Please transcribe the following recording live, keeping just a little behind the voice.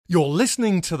You're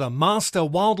listening to the Master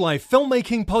Wildlife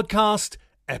Filmmaking Podcast,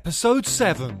 Episode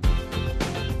 7.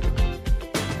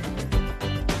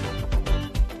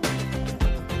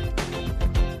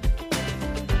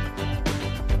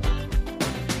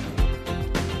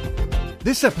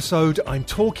 This episode, I'm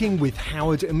talking with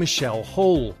Howard and Michelle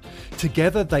Hall.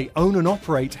 Together, they own and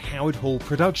operate Howard Hall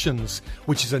Productions,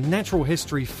 which is a natural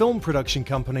history film production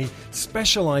company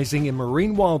specializing in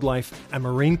marine wildlife and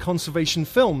marine conservation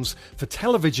films for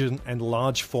television and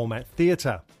large format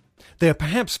theatre. They are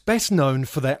perhaps best known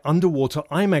for their underwater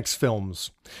IMAX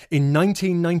films. In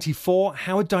 1994,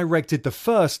 Howard directed the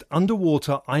first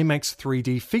underwater IMAX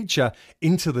 3D feature,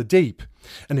 Into the Deep.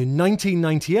 And in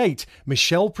 1998,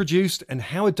 Michelle produced and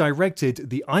Howard directed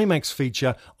the IMAX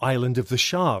feature, Island of the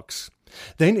Sharks.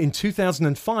 Then in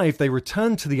 2005, they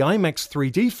returned to the IMAX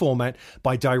 3D format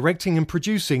by directing and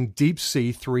producing Deep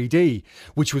Sea 3D,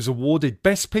 which was awarded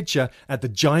Best Picture at the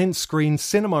Giant Screen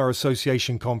Cinema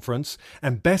Association Conference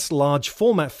and Best Large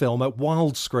Format Film at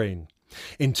Wildscreen.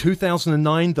 In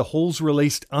 2009, the Halls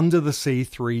released Under the Sea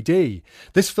 3D.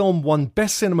 This film won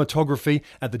Best Cinematography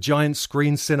at the Giant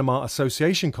Screen Cinema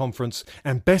Association Conference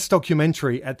and Best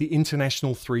Documentary at the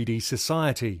International 3D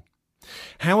Society.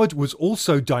 Howard was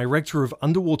also director of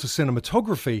underwater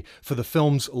cinematography for the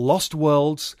films Lost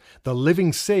Worlds, The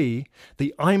Living Sea,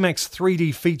 the IMAX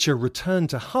 3D feature Return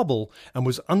to Hubble, and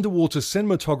was underwater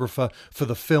cinematographer for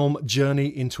the film Journey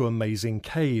into Amazing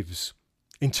Caves.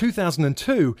 In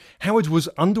 2002, Howard was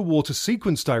underwater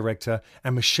sequence director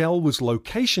and Michelle was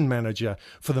location manager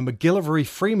for the McGillivray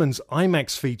Freeman's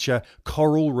IMAX feature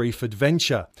Coral Reef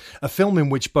Adventure, a film in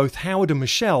which both Howard and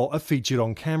Michelle are featured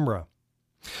on camera.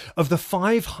 Of the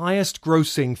 5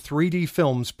 highest-grossing 3D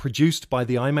films produced by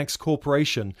the IMAX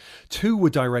Corporation, 2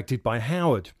 were directed by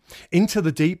Howard. Into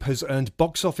the Deep has earned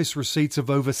box office receipts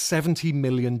of over $70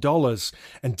 million,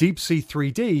 and Deep Sea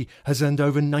 3D has earned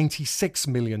over $96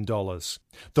 million.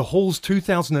 The Hall's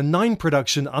 2009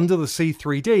 production Under the Sea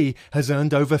 3D has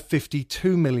earned over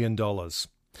 $52 million.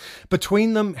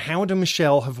 Between them, Howard and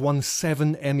Michelle have won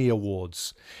 7 Emmy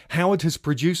Awards. Howard has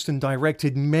produced and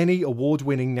directed many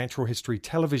award-winning natural history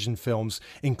television films,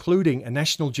 including a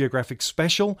National Geographic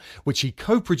special, which he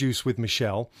co-produced with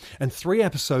Michelle, and 3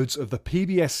 episodes of the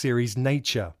PBS series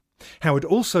Nature. Howard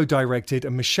also directed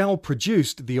and Michelle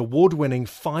produced the award-winning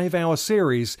 5-hour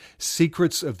series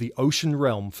Secrets of the Ocean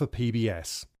Realm for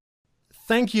PBS.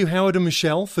 Thank you, Howard and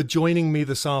Michelle, for joining me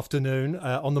this afternoon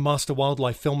on the Master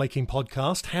Wildlife Filmmaking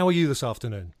Podcast. How are you this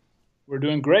afternoon? We're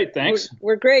doing great, thanks.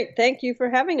 We're great. Thank you for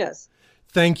having us.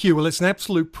 Thank you. Well, it's an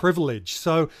absolute privilege.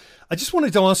 So I just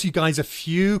wanted to ask you guys a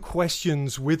few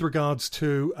questions with regards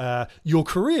to your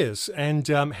careers and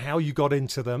how you got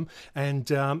into them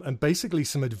and basically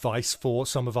some advice for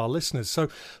some of our listeners. So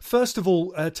first of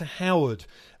all, to Howard,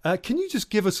 can you just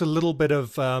give us a little bit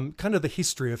of kind of the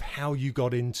history of how you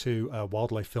got into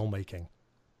wildlife filmmaking?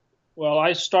 Well,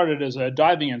 I started as a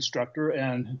diving instructor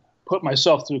and put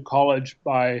myself through college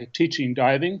by teaching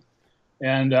diving.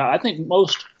 And I think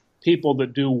most people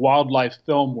that do wildlife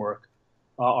film work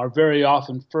are very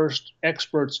often first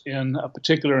experts in a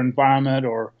particular environment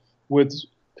or with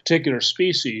particular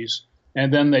species,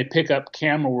 and then they pick up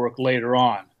camera work later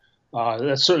on.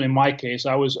 That's certainly my case.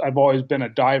 I've always been a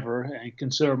diver and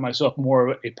consider myself more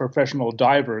of a professional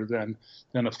diver than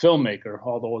a filmmaker,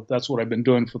 although that's what I've been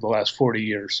doing for the last 40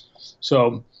 years.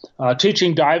 So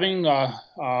teaching diving,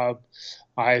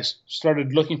 I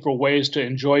started looking for ways to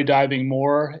enjoy diving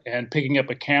more, and picking up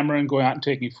a camera and going out and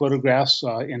taking photographs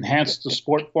enhanced the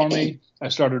sport for me. I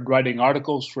started writing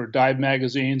articles for dive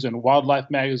magazines and wildlife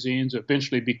magazines,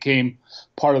 eventually became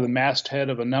part of the masthead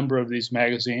of a number of these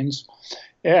magazines,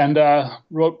 and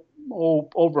wrote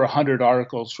over 100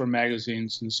 articles for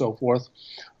magazines and so forth.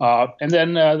 And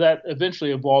then that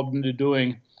eventually evolved into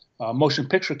doing motion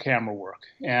picture camera work.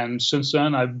 And since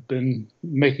then, I've been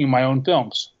making my own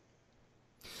films.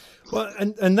 Well,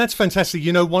 and that's fantastic.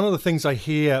 You know, one of the things I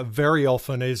hear very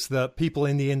often is that people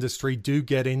in the industry do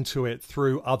get into it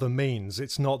through other means.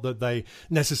 It's not that they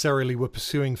necessarily were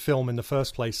pursuing film in the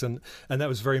first place, and that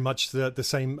was very much the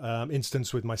same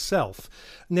instance with myself.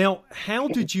 Now, how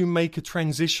did you make a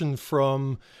transition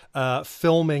from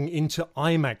filming into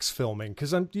IMAX filming?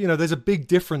 Because, you know, there's a big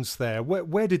difference there.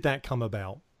 Where did that come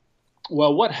about?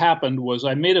 Well, what happened was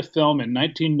I made a film in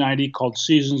 1990 called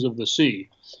Seasons of the Sea.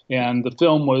 And the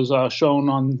film was shown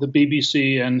on the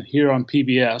BBC and here on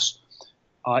PBS.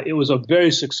 It was a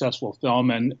very successful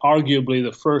film and arguably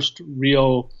the first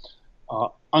real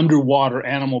underwater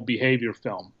animal behavior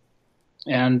film.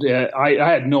 And I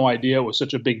had no idea it was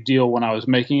such a big deal when I was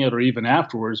making it or even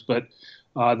afterwards, but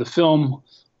the film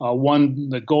won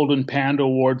the Golden Panda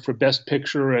Award for Best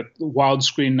Picture at Wild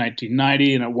Screen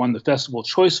 1990, and it won the Festival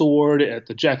Choice Award at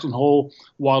the Jackson Hole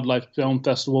Wildlife Film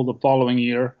Festival the following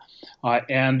year.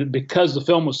 And because the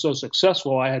film was so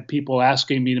successful, I had people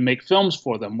asking me to make films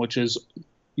for them, which is,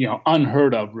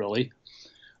 unheard of, really.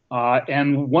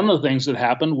 And one of the things that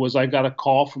happened was I got a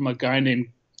call from a guy named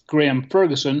Graham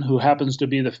Ferguson, who happens to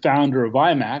be the founder of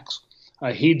IMAX.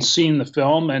 He'd seen the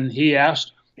film, and he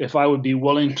asked if I would be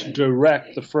willing to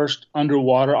direct the first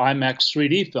underwater IMAX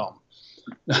 3D film.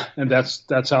 And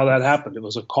that's how that happened. It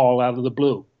was a call out of the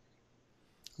blue.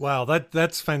 Wow,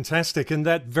 that's fantastic, and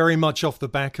that very much off the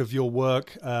back of your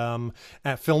work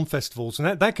at film festivals,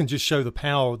 and that can just show the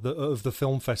power of the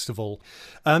film festival.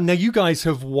 Now, you guys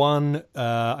have won,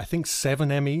 I think, 7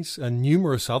 Emmys and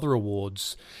numerous other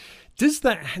awards. Does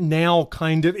that now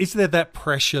is there that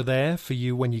pressure there for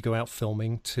you when you go out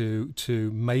filming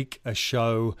to make a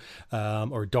show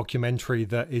or a documentary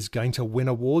that is going to win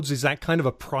awards? Is that kind of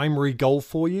a primary goal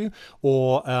for you,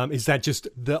 or is that just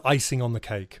the icing on the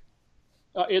cake?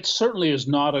 It certainly is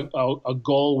not a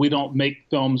goal. We don't make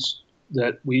films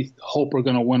that we hope are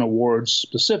going to win awards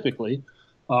specifically.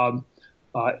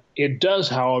 It does,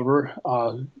 however,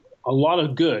 a lot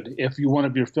of good if one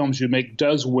of your films you make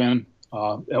does win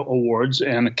awards.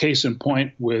 And a case in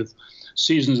point with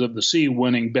Seasons of the Sea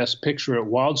winning Best Picture at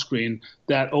Wildscreen,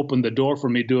 that opened the door for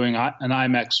me doing an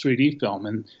IMAX 3D film,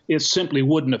 and it simply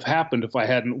wouldn't have happened if I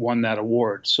hadn't won that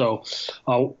award. So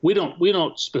we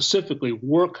don't specifically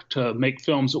work to make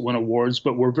films that win awards,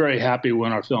 but we're very happy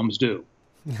when our films do.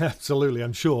 Absolutely,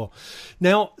 I'm sure.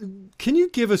 Now, can you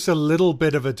give us a little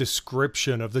bit of a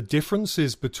description of the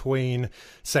differences between,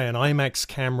 say, an IMAX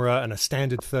camera and a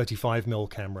standard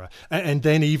 35mm camera, and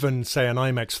then even, say, an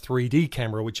IMAX 3D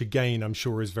camera, which again, I'm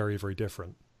sure is very, very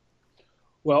different?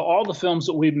 Well, all the films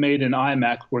that we've made in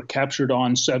IMAX were captured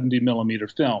on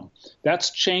 70mm film. That's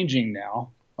changing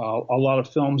now. A lot of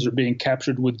films are being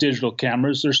captured with digital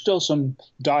cameras. There's still some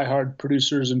diehard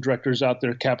producers and directors out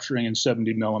there capturing in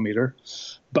 70mm,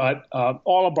 but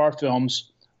all of our films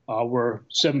were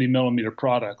 70mm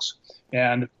products,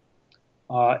 and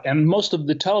most of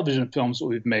the television films that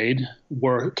we've made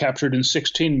were captured in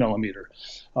 16mm.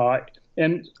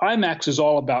 And IMAX is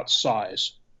all about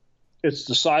size. It's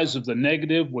the size of the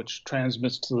negative, which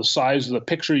transmits to the size of the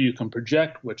picture you can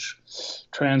project, which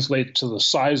translates to the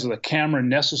size of the camera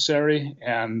necessary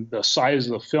and the size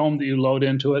of the film that you load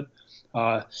into it.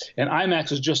 And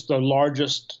IMAX is just the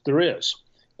largest there is.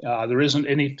 There isn't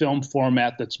any film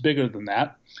format that's bigger than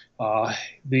that.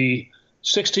 The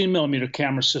 16mm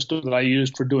camera system that I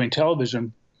used for doing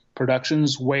television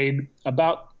productions weighed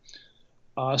about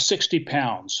 60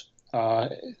 pounds.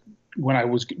 When I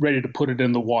was ready to put it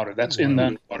in the water. That's in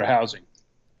the water housing.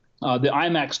 The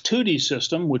IMAX 2D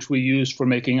system, which we used for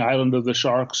making Island of the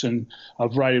Sharks and a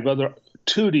variety of other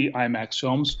 2D IMAX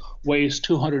films, weighs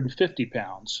 250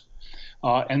 pounds.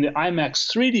 And the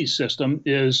IMAX 3D system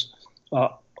is,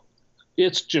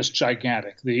 it's just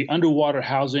gigantic. The underwater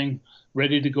housing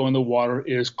ready to go in the water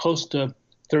is close to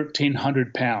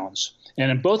 1,300 pounds.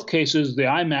 And in both cases, the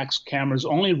IMAX cameras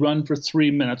only run for 3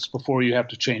 minutes before you have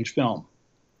to change film.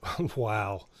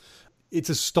 Wow. It's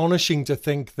astonishing to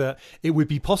think that it would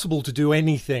be possible to do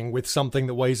anything with something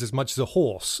that weighs as much as a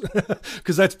horse,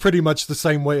 because that's pretty much the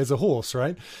same weight as a horse,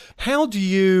 right? How do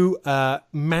you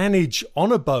manage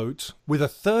on a boat with a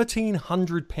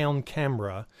 1,300-pound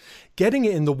camera, getting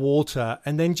it in the water,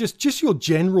 and then just your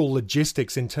general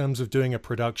logistics in terms of doing a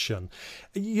production?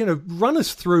 Run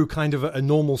us through kind of a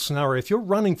normal scenario. If you're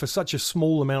running for such a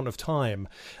small amount of time,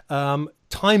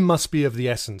 time must be of the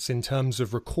essence in terms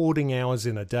of recording hours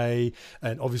in a day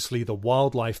and obviously the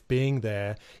wildlife being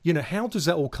there. How does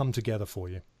that all come together for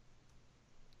you?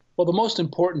 Well, the most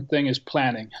important thing is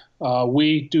planning.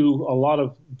 We do a lot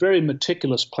of very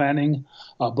meticulous planning.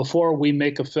 Before we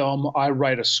make a film, I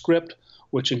write a script,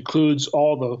 which includes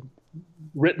all the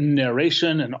written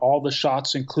narration and all the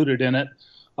shots included in it.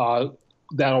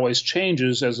 That always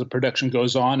changes as the production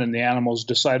goes on and the animals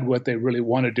decide what they really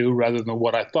want to do rather than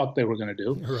what I thought they were going to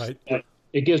do. Right.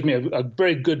 It gives me a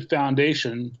very good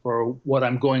foundation for what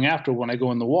I'm going after when I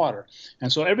go in the water.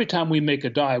 And so every time we make a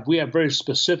dive, we have very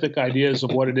specific ideas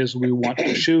of what it is we want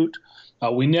to shoot.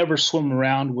 We never swim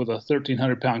around with a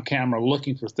 1,300-pound camera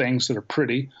looking for things that are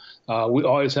pretty. We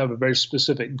always have a very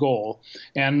specific goal.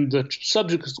 And the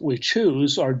subjects we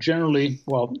choose are generally,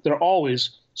 well, they're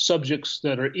always subjects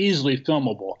that are easily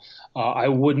filmable. I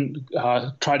wouldn't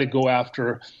try to go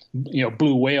after,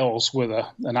 blue whales with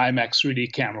an IMAX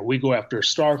 3D camera. We go after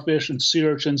starfish and sea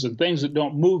urchins and things that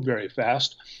don't move very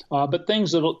fast, but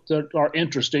things that are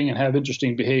interesting and have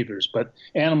interesting behaviors, but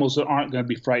animals that aren't going to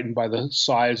be frightened by the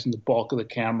size and the bulk of the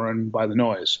camera and by the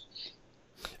noise.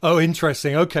 Oh,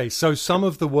 interesting. Okay, so some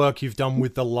of the work you've done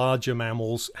with the larger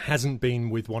mammals hasn't been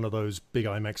with one of those big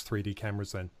IMAX 3D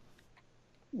cameras then?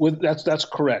 That's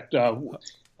correct.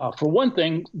 For one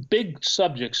thing, big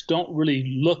subjects don't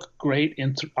really look great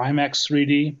in IMAX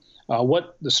 3D.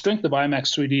 What the strength of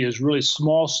IMAX 3D is really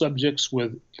small subjects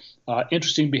with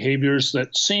interesting behaviors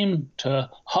that seem to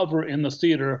hover in the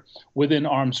theater within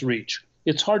arm's reach.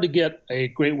 It's hard to get a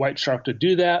great white shark to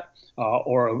do that,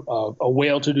 or a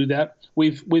whale to do that.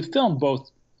 We've filmed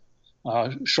both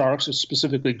sharks,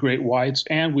 specifically great whites,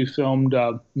 and we filmed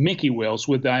minke whales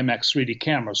with the IMAX 3D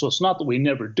camera. So it's not that we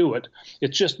never do it.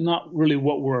 It's just not really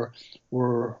what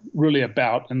we're really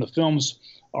about. And the films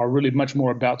are really much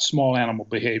more about small animal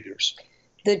behaviors.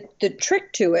 The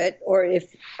trick to it, or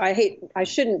I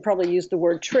shouldn't probably use the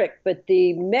word trick, but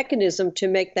the mechanism to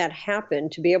make that happen,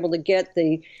 to be able to get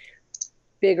the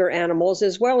bigger animals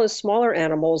as well as smaller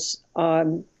animals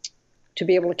to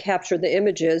be able to capture the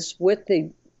images with the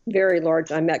very large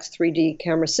IMAX 3D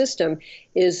camera system,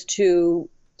 is to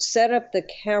set up the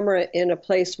camera in a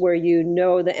place where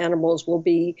the animals will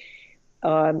be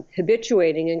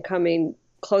habituating and coming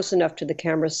close enough to the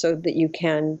camera so that you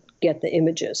can get the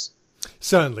images.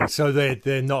 Certainly. So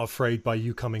they're not afraid by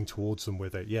you coming towards them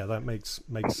with it. Yeah, that makes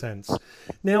sense.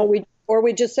 Now we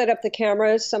just set up the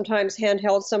cameras, sometimes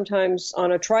handheld, sometimes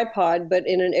on a tripod, but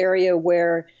in an area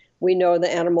where we know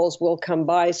the animals will come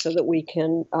by so that we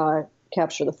can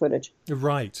capture the footage.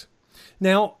 Right.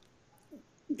 Now,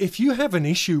 if you have an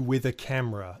issue with a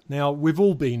camera, now we've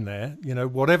all been there,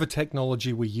 whatever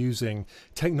technology we're using,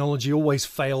 technology always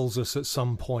fails us at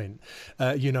some point,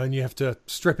 and you have to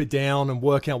strip it down and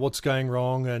work out what's going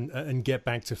wrong and get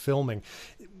back to filming.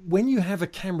 When you have a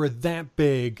camera that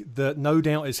big that no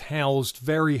doubt is housed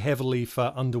very heavily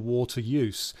for underwater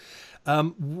use,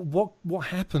 what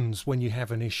happens when you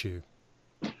have an issue?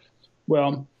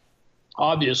 Well,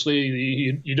 obviously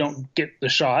you don't get the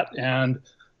shot, and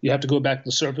you have to go back to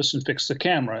the surface and fix the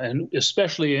camera. And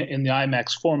especially in the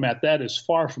IMAX format, that is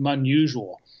far from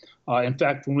unusual. In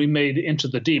fact, when we made Into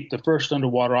the Deep, the first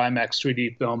underwater IMAX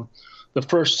 3D film, the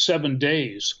first 7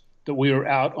 days that we were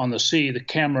out on the sea, the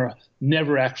camera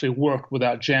never actually worked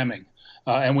without jamming.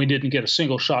 And we didn't get a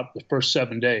single shot the first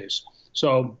 7 days.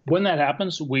 So when that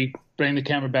happens, we bring the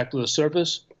camera back to the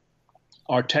surface.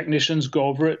 Our technicians go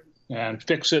over it and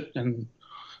fix it. And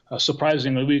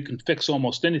surprisingly, we can fix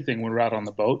almost anything when we're out on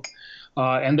the boat.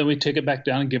 And then we take it back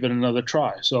down and give it another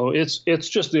try. So it's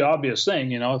just the obvious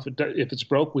thing, if it's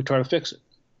broke, we try to fix it.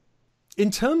 In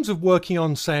terms of working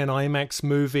on, say, an IMAX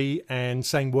movie and,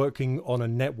 working on a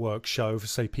network show for,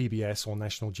 say, PBS or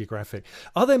National Geographic,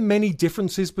 are there many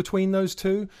differences between those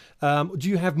two? Do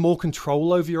you have more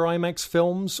control over your IMAX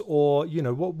films, or,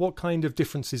 what kind of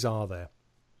differences are there?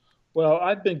 Well,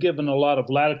 I've been given a lot of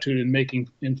latitude in making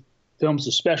films,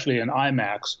 especially in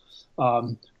IMAX,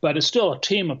 but it's still a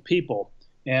team of people.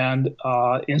 And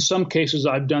in some cases,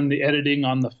 I've done the editing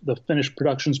on the finished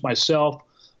productions myself.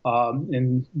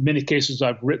 In many cases,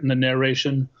 I've written the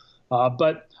narration,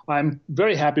 but I'm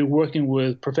very happy working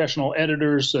with professional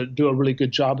editors that do a really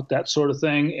good job at that sort of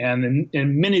thing. And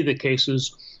in many of the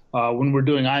cases, when we're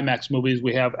doing IMAX movies,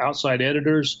 we have outside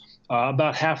editors.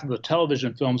 About half of the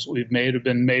television films we've made have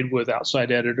been made with outside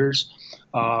editors.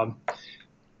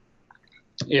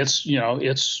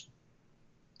 It's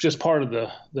just part of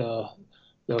the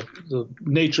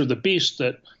nature of the beast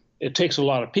that it takes a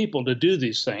lot of people to do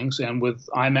these things. And with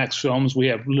IMAX films, we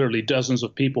have literally dozens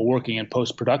of people working in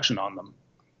post-production on them.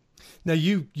 Now,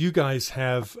 you guys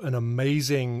have an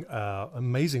amazing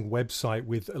website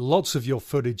with lots of your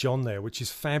footage on there, which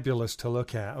is fabulous to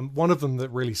look at. And one of them that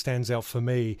really stands out for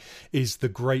me is the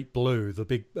Great Blue, the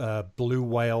big blue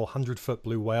whale, 100-foot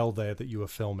blue whale there that you were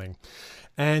filming.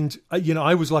 And,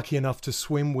 I was lucky enough to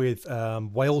swim with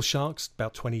whale sharks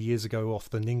about 20 years ago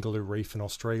off the Ningaloo Reef in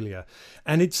Australia.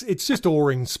 And it's just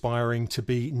awe-inspiring to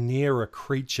be near a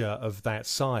creature of that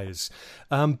size.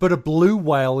 But a blue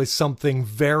whale is something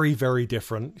very, very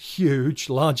different, huge,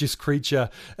 largest creature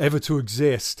ever to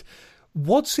exist.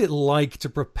 What's it like to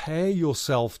prepare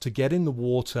yourself to get in the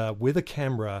water with a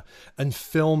camera and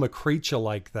film a creature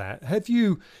like that? Did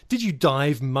you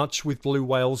dive much with blue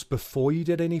whales before you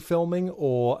did any filming,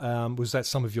 or was that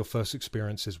some of your first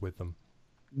experiences with them?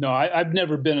 No, I've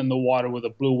never been in the water with a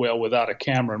blue whale without a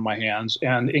camera in my hands,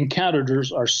 and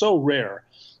encounters are so rare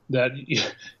that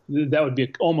that would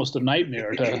be almost a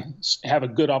nightmare to have a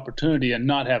good opportunity and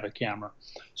not have a camera.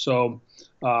 So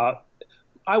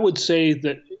I would say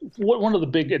that one of the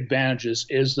big advantages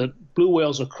is that blue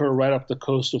whales occur right off the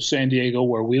coast of San Diego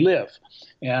where we live.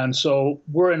 And so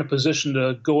we're in a position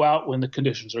to go out when the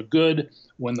conditions are good,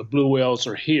 when the blue whales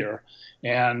are here.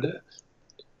 And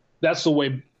that's the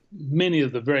way many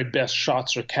of the very best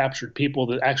shots are captured. People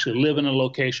that actually live in a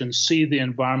location, see the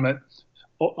environment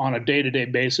on a day-to-day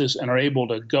basis, and are able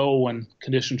to go when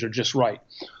conditions are just right.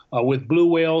 With blue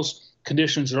whales,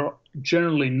 conditions are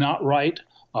generally not right.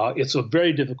 It's a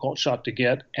very difficult shot to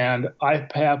get. And I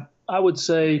have, I would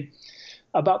say,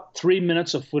 about 3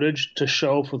 minutes of footage to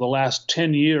show for the last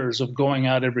 10 years of going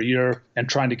out every year and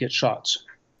trying to get shots.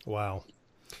 Wow.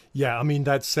 Yeah, I mean,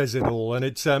 that says it all. And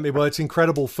it's well, it's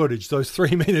incredible footage. Those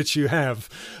 3 minutes you have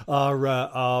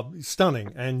are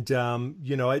stunning. And,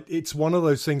 you know, it's one of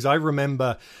those things. I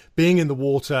remember being in the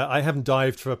water. I haven't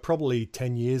dived for probably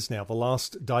 10 years now. The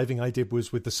last diving I did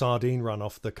was with the sardine run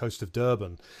off the coast of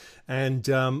Durban. And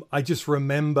I just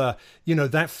remember, you know,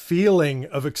 that feeling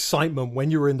of excitement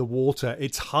when you're in the water.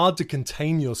 It's hard to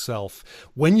contain yourself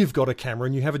when you've got a camera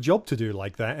and you have a job to do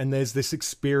like that. And there's this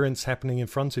experience happening in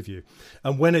front of you.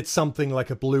 And when it's something like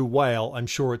a blue whale, I'm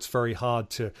sure it's very hard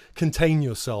to contain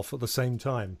yourself at the same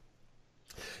time.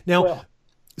 Now, well,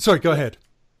 sorry, go ahead.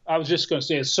 I was just going to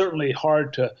say it's certainly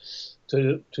hard to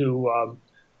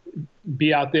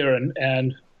be out there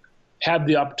and have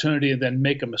the opportunity and then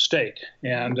make a mistake.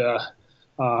 And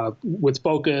with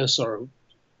focus or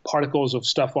particles of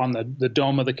stuff on the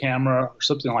dome of the camera or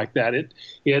something like that,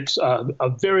 it's a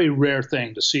very rare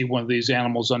thing to see one of these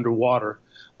animals underwater.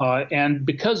 And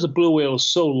because the blue whale is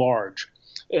so large,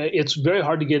 it's very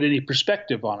hard to get any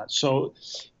perspective on it. So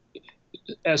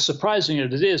as surprising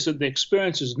as it is, the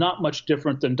experience is not much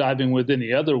different than diving with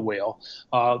any other whale.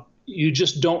 You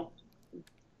just don't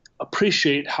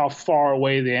appreciate how far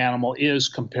away the animal is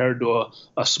compared to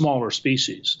a smaller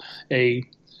species. A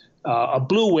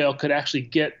blue whale could actually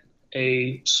get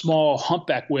a small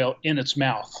humpback whale in its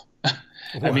mouth. Wow.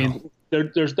 I mean,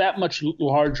 there's that much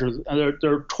larger.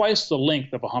 They're twice the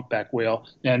length of a humpback whale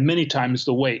and many times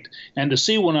the weight. And to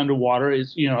see one underwater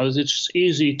is, you know, it's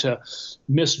easy to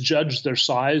misjudge their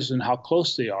size and how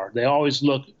close they are. They always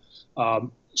look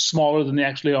smaller than they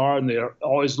actually are, and they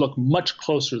always look much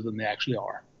closer than they actually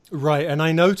are. Right, and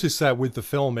I noticed that with the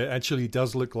film, it actually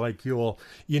does look like you're,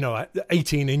 you know,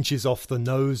 18 inches off the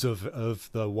nose of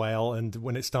the whale, and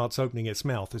when it starts opening its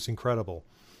mouth, it's incredible.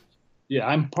 Yeah,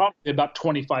 I'm probably about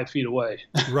 25 feet away.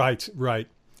 Right.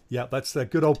 Yeah, that's a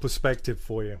good old perspective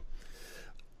for you.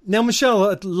 Now,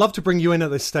 Michelle, I'd love to bring you in at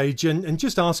this stage and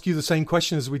just ask you the same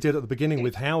question as we did at the beginning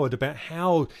with Howard about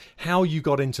how you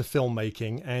got into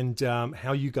filmmaking and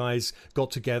how you guys got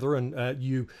together. And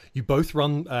you both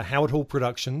run Howard Hall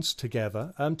Productions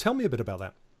together. Tell me a bit about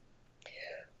that.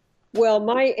 Well,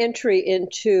 my entry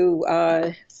into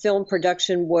film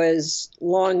production was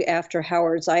long after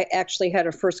Howard's. I actually had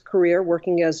a first career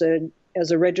working as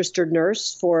a registered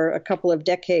nurse for a couple of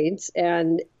decades,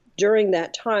 and during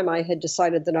that time, I had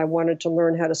decided that I wanted to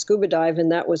learn how to scuba dive,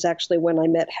 and that was actually when I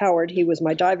met Howard. He was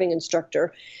my diving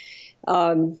instructor.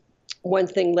 One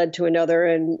thing led to another,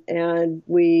 and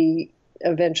we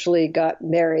eventually got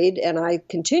married, and I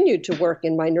continued to work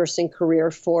in my nursing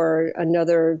career for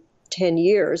another 10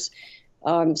 years.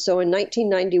 So in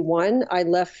 1991, I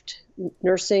left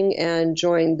nursing and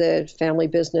joined the family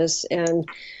business, and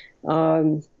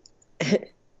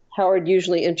Howard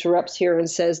usually interrupts here and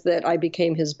says that I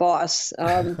became his boss.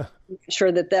 I'm not sure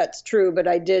that that's true, but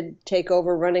I did take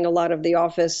over running a lot of the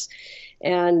office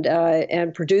and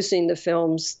producing the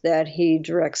films that he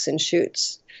directs and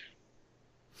shoots.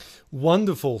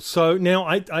 Wonderful. So now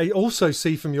I also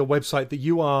see from your website that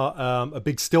you are a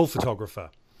big still photographer.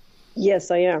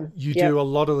 Yes, I am. You do a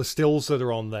lot of the stills that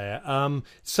are on there.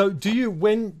 So do you,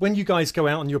 when you guys go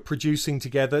out and you're producing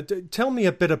together, tell me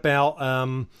a bit about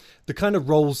the kind of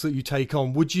roles that you take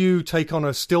on. Would you take on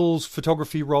a stills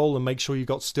photography role and make sure you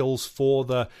got stills for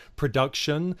the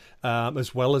production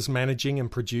as well as managing and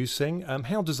producing?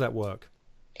 How does that work?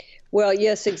 Well,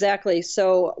 yes, exactly.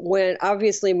 So when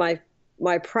obviously my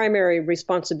primary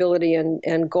responsibility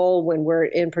and goal when we're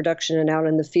in production and out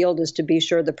in the field is to be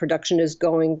sure the production is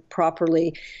going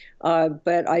properly.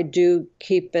 But I do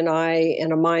keep an eye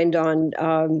and a mind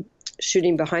on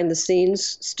shooting behind the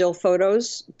scenes still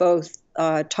photos, both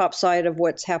top side of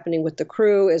what's happening with the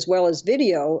crew as well as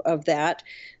video of that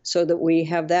so that we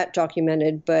have that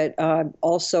documented, but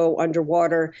also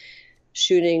underwater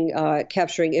shooting,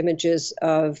 capturing images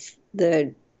of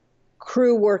the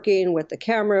crew working with the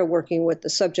camera, working with the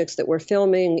subjects that we're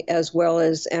filming, as well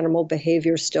as animal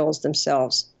behavior stills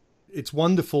themselves. It's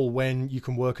wonderful when you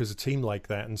can work as a team like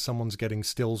that and someone's getting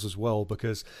stills as well,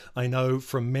 because I know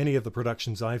from many of the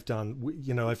productions I've done,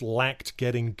 I've lacked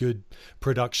getting good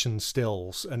production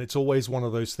stills. And it's always one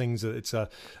of those things that it's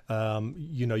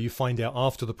you find out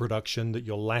after the production that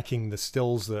you're lacking the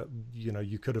stills that,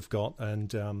 you could have got.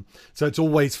 And so it's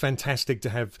always fantastic to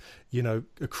have,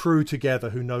 a crew together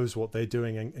who knows what they're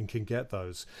doing and can get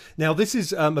those. Now, this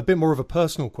is a bit more of a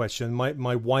personal question.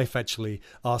 My wife actually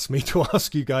asked me to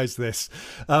ask you guys this.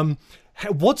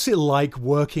 What's it like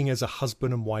working as a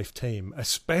husband and wife team,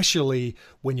 especially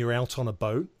when you're out on a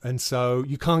boat and so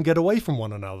you can't get away from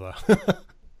one another?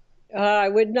 I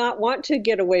would not want to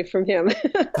get away from him.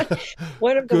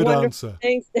 One of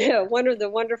the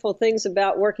wonderful things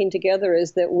about working together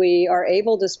is that we are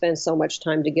able to spend so much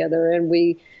time together, and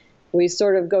we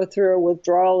sort of go through a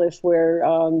withdrawal if we're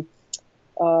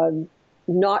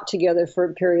not together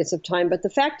for periods of time. But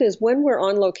the fact is, when we're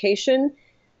on location,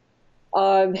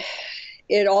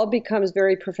 it all becomes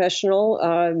very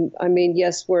professional.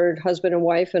 Yes, we're husband and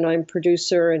wife, and I'm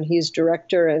producer, and he's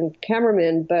director and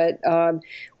cameraman, but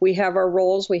we have our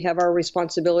roles, we have our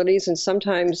responsibilities, and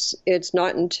sometimes it's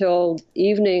not until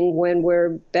evening when we're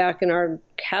back in our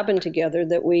cabin together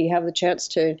that we have the chance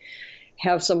to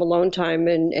have some alone time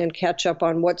and catch up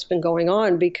on what's been going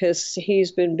on, because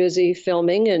he's been busy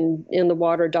filming and in the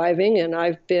water diving, and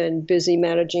I've been busy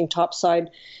managing topside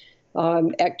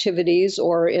activities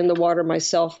or in the water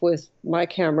myself with my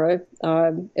camera,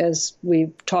 as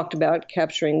we talked about,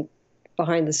 capturing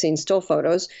behind the scenes still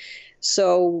photos.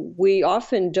 So we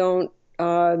often don't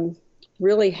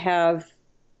really have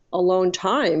alone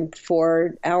time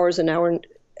for hours and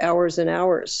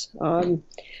hours.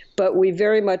 But we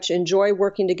very much enjoy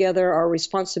working together. Our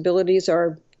responsibilities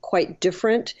are quite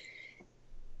different.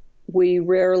 We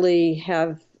rarely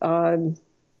have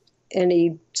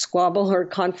any squabble or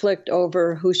conflict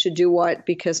over who should do what,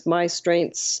 because my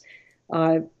strengths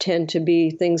tend to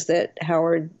be things that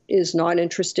Howard is not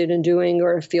interested in doing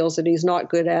or feels that he's not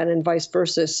good at, and vice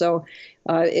versa. So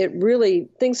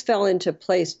things fell into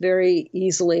place very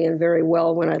easily and very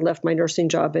well when I left my nursing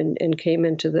job and came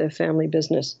into the family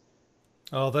business.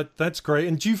 Oh, that's great.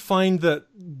 And do you find that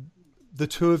the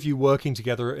two of you working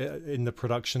together in the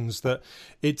productions, that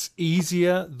it's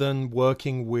easier than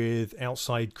working with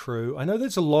outside crew? I know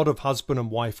there's a lot of husband and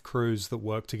wife crews that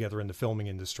work together in the filming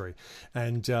industry.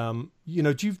 And, do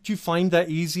you find that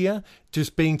easier,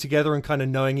 just being together and kind of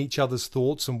knowing each other's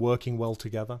thoughts and working well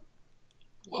together?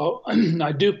 Well,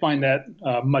 I do find that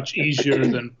much easier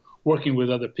than working with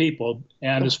other people.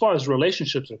 And as far as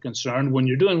relationships are concerned, when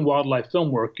you're doing wildlife film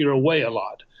work, you're away a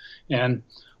lot. And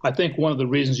I think one of the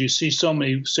reasons you see so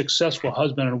many successful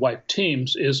husband and wife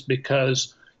teams is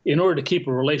because in order to keep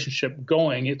a relationship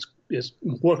going, it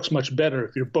works much better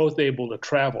if you're both able to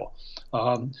travel.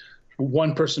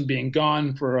 One person being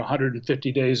gone for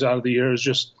 150 days out of the year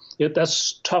is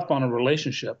that's tough on a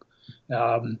relationship.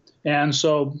 And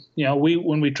so,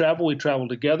 when we travel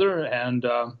together, and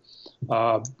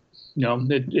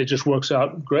it just works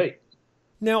out great.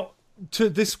 Now, to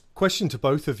this question to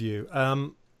both of you,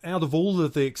 out of all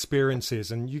of the experiences,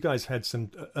 and you guys had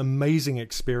some amazing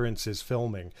experiences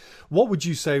filming, what would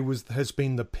you say has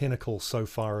been the pinnacle so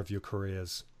far of your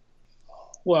careers?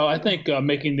 Well, I think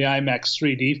making the IMAX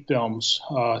 3D films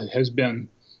has been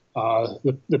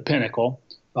the pinnacle.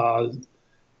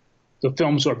 The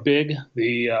films are big.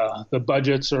 The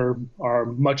budgets are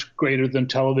much greater than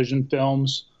television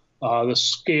films. The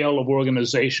scale of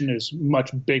organization is much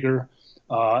bigger,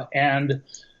 and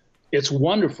it's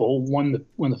wonderful when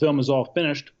the film is all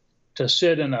finished to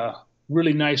sit in a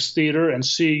really nice theater and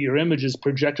see your images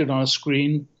projected on a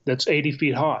screen that's 80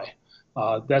 feet high.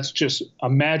 That's just a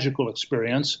magical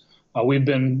experience. We've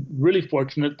been really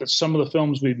fortunate that some of the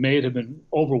films we've made have been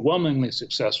overwhelmingly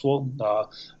successful.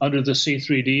 Under the Sea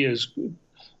 3D has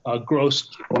grossed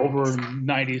over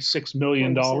 $96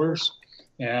 million,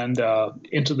 and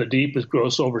Into the Deep has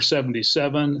grossed over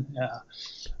 77.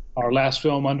 Our last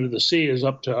film, Under the Sea, is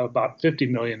up to about 50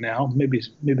 million now, maybe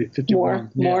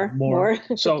 51. More.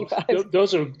 So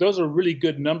those are really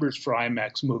good numbers for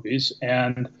IMAX movies,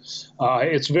 and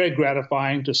it's very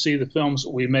gratifying to see the films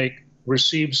that we make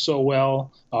received so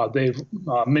well.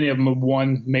 Many of them have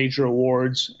won major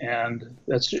awards, and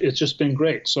it's just been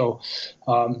great. So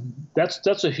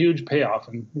that's a huge payoff,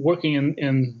 and working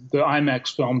in the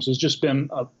IMAX films has just been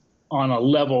on a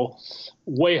level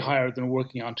way higher than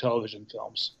working on television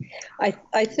films.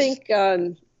 I think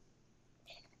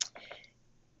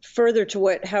further to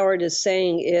what Howard is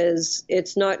saying is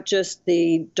it's not just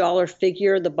the dollar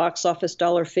figure, the box office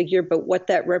dollar figure, but what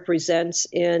that represents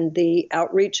in the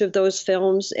outreach of those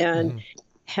films and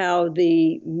how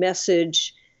the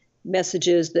messages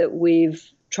that we've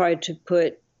tried to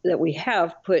put, that we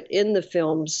have put in the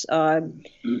films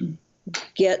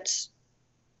get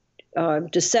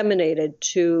disseminated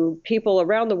to people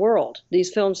around the world.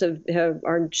 These films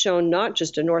are shown not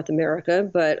just in North America,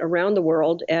 but around the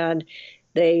world, and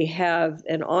they have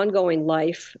an ongoing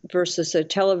life versus a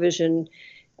television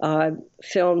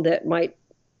film that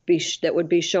would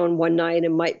be shown one night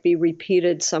and might be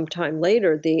repeated sometime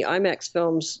later. The IMAX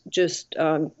films just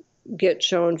get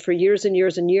shown for years and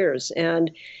years and years, and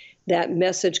that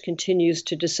message continues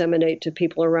to disseminate to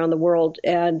people around the world.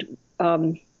 And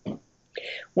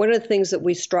one of the things that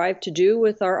we strive to do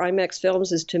with our IMAX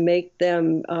films is to make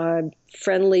them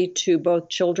friendly to both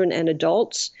children and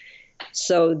adults.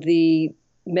 So the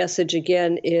message,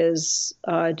 again, is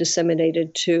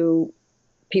disseminated to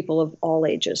people of all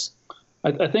ages.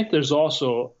 I think there's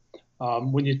also,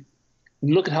 when you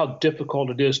look at how difficult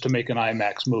it is to make an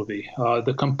IMAX movie,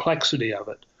 the complexity of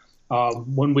it.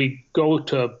 When we go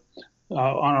to,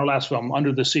 on our last film,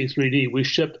 Under the Sea 3D, we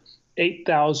shipped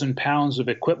 8,000 pounds of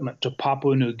equipment to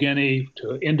Papua New Guinea,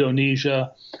 to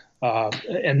Indonesia,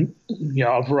 and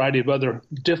a variety of other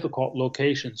difficult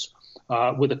locations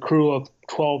with a crew of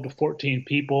 12 to 14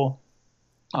 people.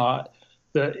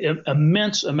 The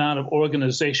immense amount of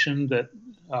organization that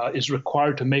is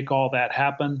required to make all that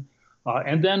happen.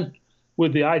 And then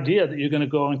with the idea that you're going to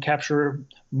go and capture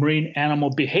marine animal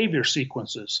behavior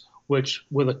sequences, which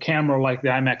with a camera like the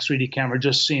IMAX 3D camera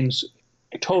just seems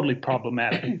totally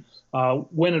problematic.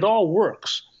 When it all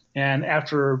works, and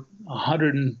after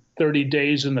 130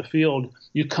 days in the field,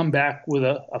 you come back with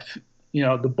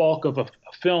the bulk of a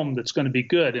film that's going to be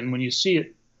good. And when you see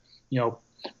it,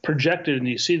 projected and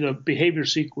you see the behavior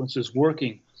sequences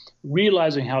working,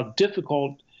 realizing how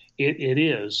difficult it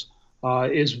is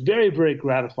very, very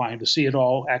gratifying to see it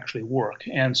all actually work.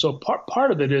 And so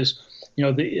part of it is,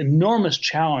 the enormous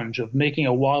challenge of making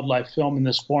a wildlife film in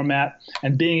this format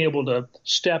and being able to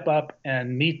step up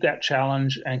and meet that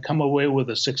challenge and come away with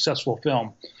a successful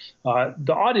film.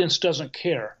 The audience doesn't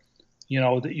care,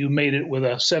 that you made it with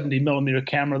a 70 millimeter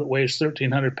camera that weighs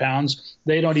 1,300 pounds.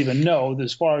 They don't even know that,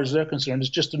 as far as they're concerned, it's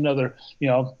just another,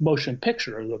 motion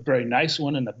picture, a very nice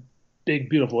one and a big,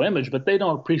 beautiful image, but they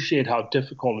don't appreciate how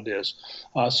difficult it is.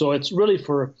 So it's really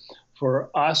for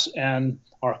us and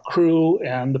our crew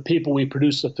and the people we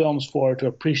produce the films for to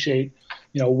appreciate,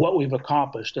 what we've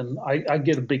accomplished. And I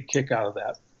get a big kick out of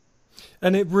that.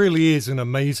 And it really is an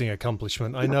amazing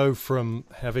accomplishment. I know from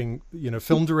having,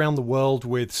 filmed around the world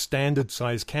with standard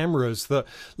size cameras that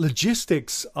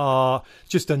logistics are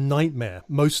just a nightmare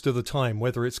most of the time,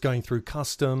 whether it's going through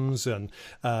customs and,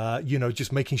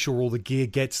 just making sure all the gear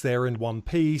gets there in one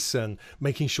piece and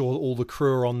making sure all the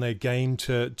crew are on their game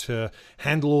to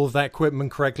handle all of that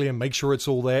equipment correctly and make sure it's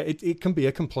all there. It can be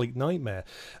a complete nightmare.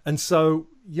 And so,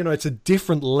 it's a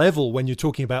different level when you're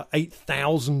talking about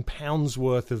 8,000 pounds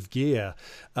worth of gear.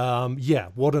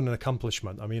 What an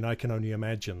accomplishment. I mean, I can only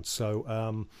imagine.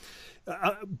 So,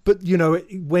 but,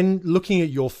 when looking at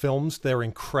your films, they're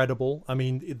incredible. I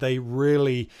mean, they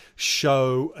really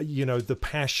show, the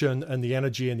passion and the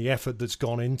energy and the effort that's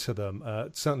gone into them.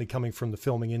 Certainly coming from the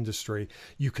filming industry,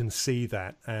 you can see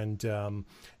that. And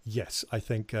yes, I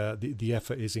think the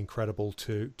effort is incredible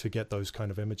to get those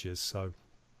kind of images.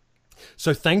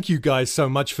 So thank you guys so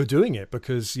much for doing it,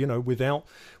 because,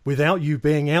 without you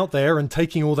being out there and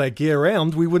taking all that gear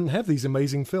around, we wouldn't have these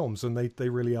amazing films, and they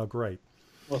really are great.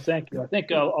 Well, thank you. I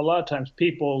think a lot of times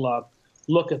people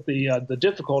look at the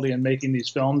difficulty in making these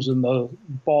films and the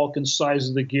bulk and size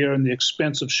of the gear and the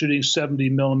expense of shooting 70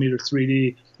 millimeter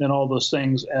 3D and all those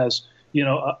things as,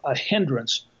 a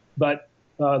hindrance. But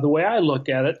the way I look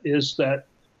at it is that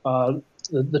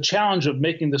the challenge of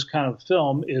making this kind of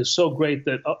film is so great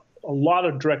that a lot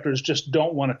of directors just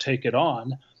don't want to take it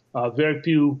on. Very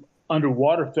few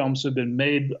underwater films have been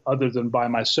made other than by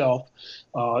myself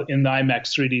in the IMAX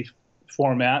 3D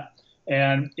format.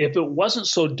 And if it wasn't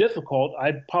so difficult,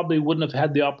 I probably wouldn't have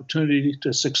had the opportunity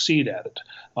to succeed at it.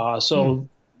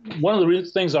 One of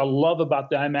the things I love about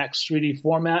the IMAX 3D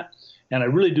format, and I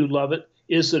really do love it,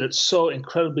 is that it's so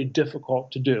incredibly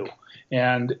difficult to do.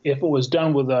 And if it was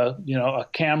done with a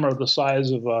camera the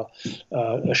size of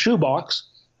a shoebox,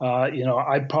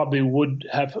 I probably would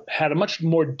have had a much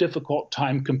more difficult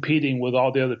time competing with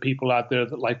all the other people out there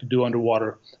that like to do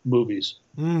underwater movies.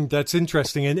 That's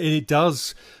interesting, and it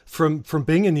does, from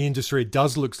being in the industry, it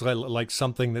does look like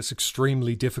something that's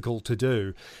extremely difficult to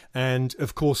do. And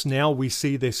of course, now we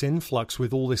see this influx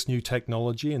with all this new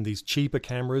technology and these cheaper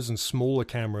cameras and smaller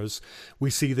cameras. We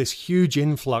see this huge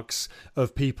influx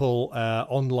of people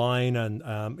online and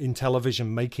in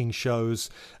television making shows,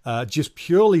 just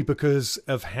purely because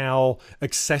of how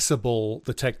accessible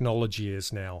the technology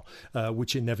is now,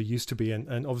 which it never used to be.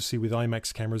 And obviously, with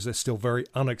IMAX cameras, they're still very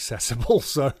inaccessible.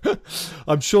 So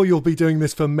I'm sure you'll be doing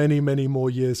this for many, many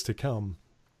more years to come.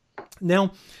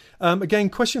 Now, again,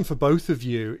 question for both of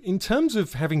you. In terms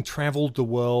of having traveled the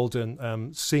world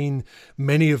and seen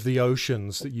many of the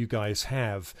oceans that you guys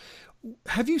have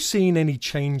you seen any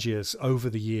changes over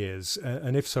the years?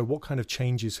 And if so, what kind of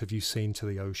changes have you seen to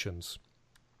the oceans?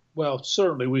 Well,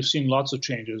 certainly we've seen lots of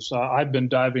changes. I've been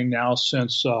diving now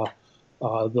since the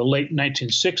late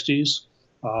 1960s,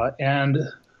 and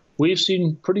we've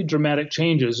seen pretty dramatic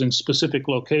changes in specific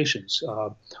locations.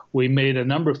 We made a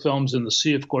number of films in the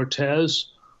Sea of Cortez.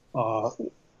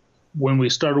 When we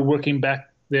started working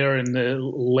back there in the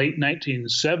late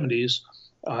 1970s,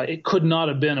 it could not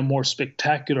have been a more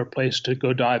spectacular place to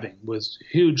go diving, with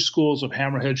huge schools of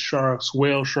hammerhead sharks,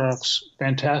 whale sharks,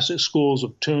 fantastic schools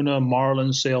of tuna,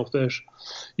 marlin, sailfish,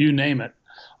 you name it.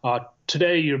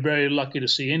 Today, you're very lucky to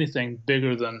see anything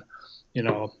bigger than,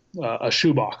 a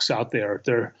shoebox out there.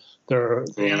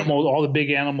 The animals, all the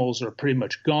big animals are pretty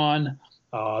much gone.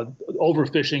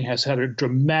 Overfishing has had a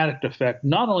dramatic effect,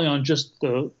 not only on just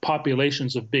the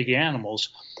populations of big animals,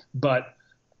 but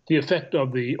the effect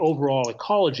of the overall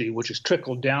ecology, which has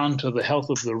trickled down to the health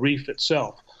of the reef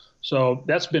itself. So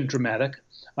that's been dramatic.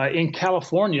 In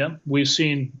California, we've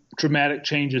seen dramatic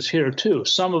changes here too.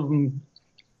 Some of them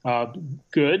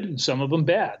good and some of them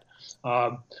bad.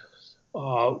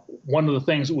 One of the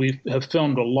things that we have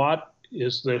filmed a lot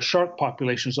is the shark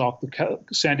populations off the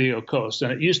San Diego coast.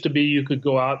 And it used to be you could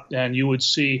go out and you would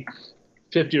see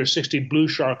 50 or 60 blue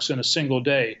sharks in a single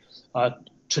day.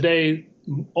 Today,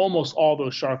 almost all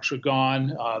those sharks are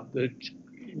gone.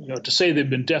 To say they've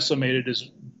been decimated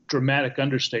is dramatic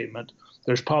understatement.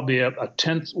 There's probably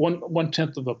one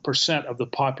tenth of a percent of the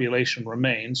population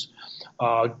remains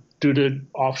due to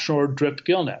offshore drift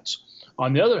gill nets.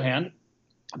 On the other hand,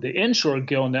 the inshore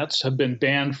gill nets have been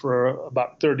banned for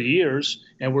about 30 years,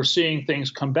 and we're seeing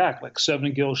things come back, like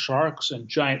 7-gill sharks and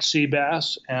giant sea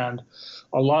bass and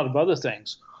a lot of other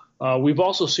things. We've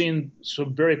also seen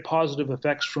some very positive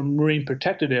effects from marine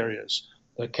protected areas.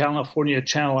 The California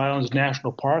Channel Islands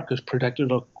National Park has protected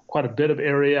quite a bit of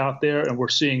area out there, and we're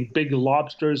seeing big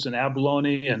lobsters and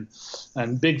abalone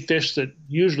and big fish that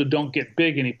usually don't get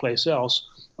big anyplace else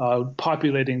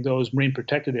populating those marine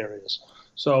protected areas.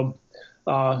 So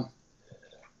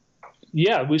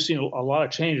we've seen a lot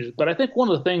of changes. But I think one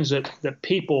of the things that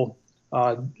people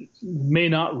may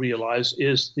not realize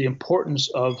is the importance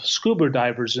of scuba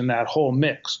divers in that whole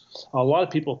mix. A lot of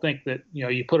people think that,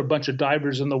 you put a bunch of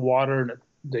divers in the water and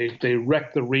they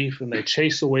wreck the reef and they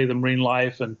chase away the marine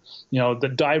life, and,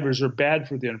 the divers are bad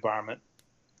for the environment.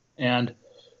 And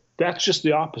that's just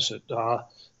the opposite.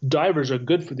 Divers are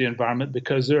good for the environment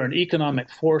because they're an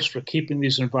economic force for keeping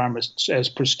these environments as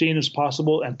pristine as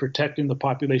possible and protecting the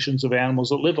populations of animals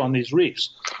that live on these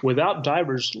reefs. Without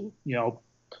divers,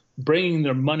 bringing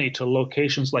their money to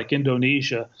locations like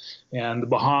Indonesia and the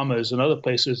Bahamas and other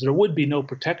places, there would be no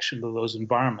protection of those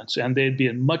environments, and they'd be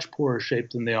in much poorer shape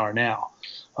than they are now.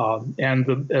 And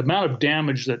the amount of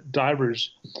damage that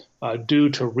divers do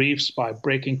to reefs by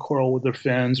breaking coral with their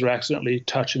fins or accidentally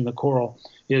touching the coral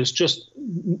is just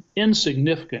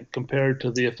insignificant compared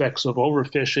to the effects of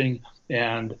overfishing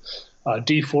and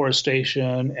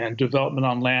deforestation and development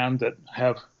on land that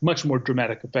have much more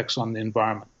dramatic effects on the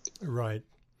environment. Right.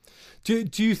 Do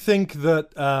you think that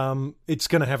it's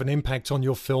going to have an impact on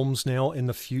your films now in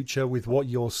the future with what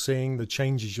you're seeing, the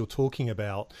changes you're talking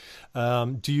about?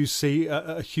 Do you see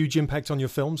a huge impact on your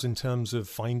films in terms of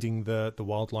finding the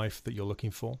wildlife that you're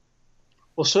looking for?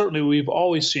 Well, certainly we've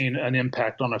always seen an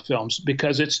impact on our films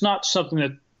because it's not something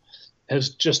that has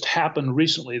just happened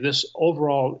recently. This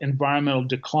overall environmental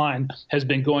decline has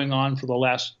been going on for the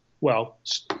last,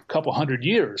 couple hundred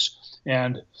years.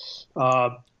 And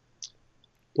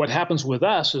what happens with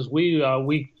us is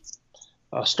we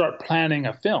start planning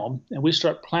a film, and we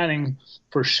start planning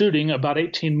for shooting about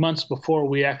 18 months before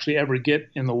we actually ever get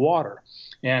in the water.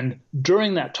 And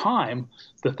during that time,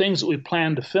 the things that we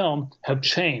plan to film have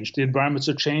changed. The environments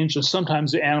have changed, and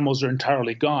sometimes the animals are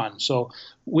entirely gone. So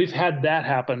we've had that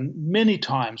happen many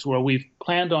times where we've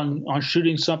planned on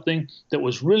shooting something that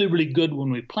was really, really good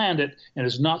when we planned it and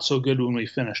is not so good when we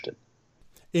finished it.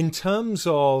 In terms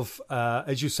of,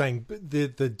 as you're saying,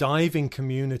 the diving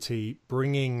community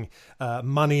bringing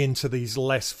money into these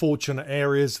less fortunate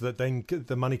areas that then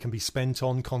the money can be spent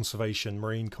on conservation,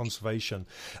 marine conservation.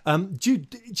 Do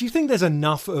you think there's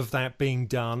enough of that being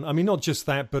done? I mean, not just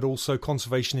that, but also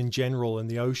conservation in general in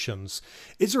the oceans.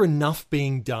 Is there enough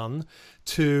being done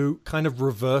to kind of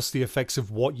reverse the effects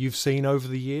of what you've seen over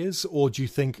the years, or do you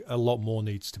think a lot more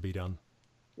needs to be done?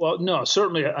 Well, no,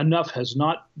 certainly enough has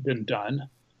not been done.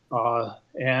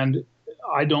 And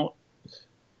I don't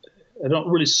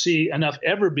really see enough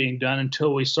ever being done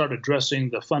until we start addressing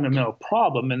the fundamental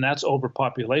problem, and that's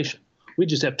overpopulation. We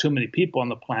just have too many people on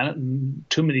the planet and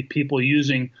too many people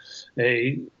using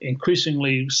a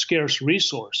increasingly scarce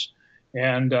resource.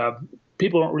 And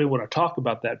people don't really want to talk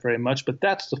about that very much, but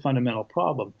that's the fundamental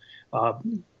problem.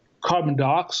 Carbon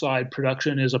dioxide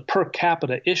production is a per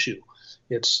capita issue.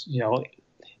 It's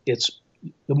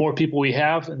the more people we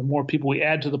have and the more people we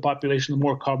add to the population, the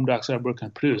more carbon dioxide we're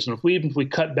going to produce. And if we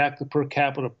cut back the per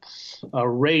capita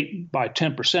rate by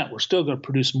 10%, we're still going to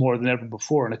produce more than ever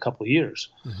before in a couple of years.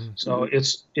 Mm-hmm. So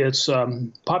it's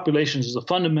populations is a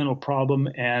fundamental problem,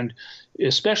 and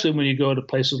especially when you go to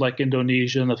places like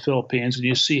Indonesia and the Philippines, and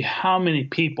you see how many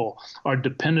people are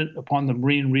dependent upon the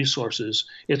marine resources,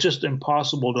 it's just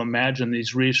impossible to imagine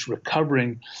these reefs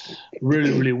recovering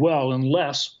really, really well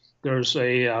unless there's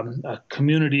a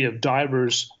community of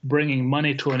divers bringing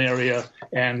money to an area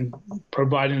and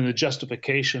providing the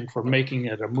justification for making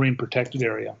it a marine protected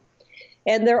area.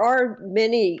 And there are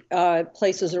many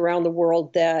places around the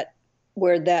world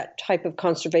where that type of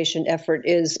conservation effort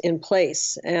is in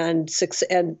place and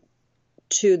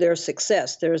to their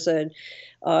success. There's an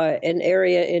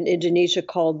area in Indonesia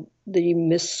called the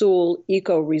Misul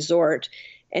Eco Resort.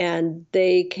 And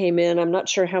they came in, I'm not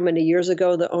sure how many years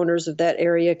ago, the owners of that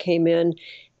area came in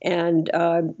and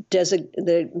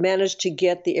they managed to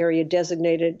get the area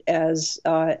designated as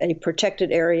a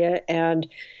protected area. And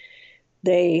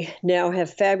they now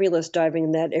have fabulous diving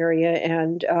in that area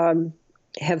and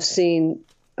have seen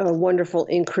a wonderful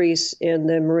increase in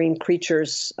the marine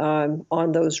creatures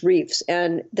on those reefs.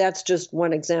 And that's just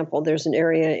one example. There's an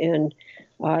area in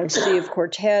Sea of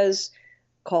Cortez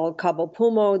called Cabo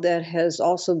Pulmo that has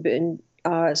also been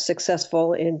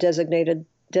successful in designating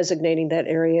that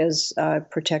area as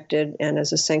protected and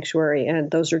as a sanctuary. And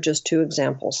those are just two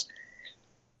examples.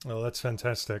 Oh, that's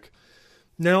fantastic.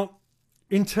 Now,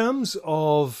 in terms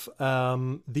of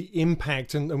the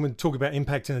impact, and we'll talk about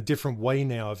impact in a different way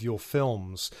now of your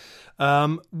films,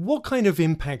 what kind of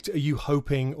impact are you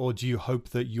hoping, or do you hope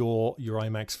that your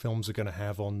IMAX films are going to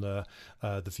have on the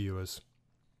viewers?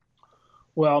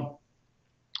 Well,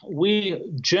 we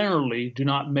generally do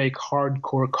not make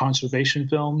hardcore conservation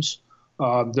films.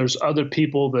 There's other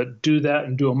people that do that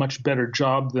and do a much better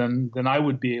job than I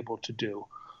would be able to do.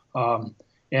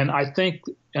 And I think,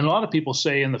 and a lot of people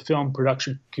say in the film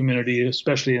production community,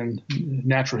 especially in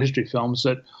natural history films,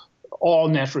 that all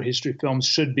natural history films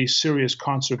should be serious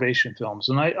conservation films.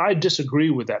 And I disagree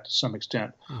with that to some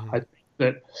extent. Mm-hmm. I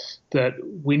think that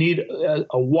we need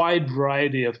a wide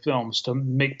variety of films to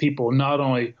make people not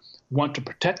only want to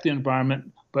protect the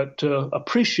environment, but to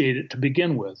appreciate it to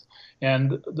begin with.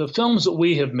 And the films that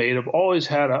we have made have always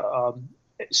had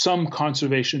some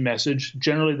conservation message.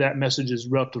 Generally, that message is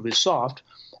relatively soft.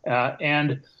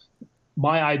 And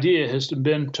my idea has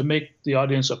been to make the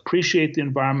audience appreciate the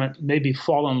environment, maybe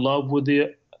fall in love with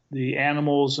the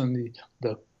animals and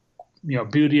the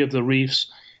beauty of the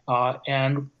reefs,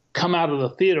 and come out of the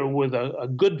theater with a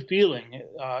good feeling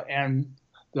and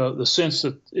the sense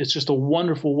that it's just a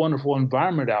wonderful, wonderful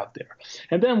environment out there.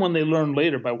 And then when they learn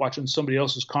later by watching somebody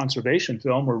else's conservation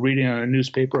film or reading in a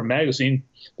newspaper or magazine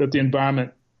that the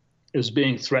environment is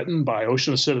being threatened by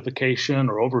ocean acidification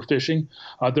or overfishing,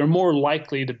 they're more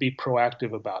likely to be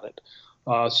proactive about it.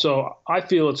 So I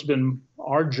feel it's been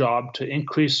our job to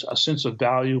increase a sense of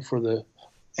value for the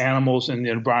animals and the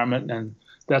environment, and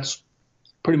that's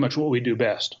pretty much what we do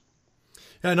best.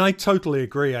 And I totally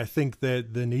agree. I think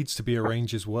that there needs to be a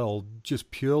range as well,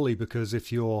 just purely because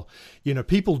if you're,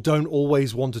 people don't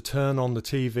always want to turn on the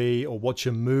TV or watch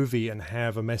a movie and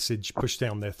have a message pushed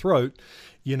down their throat.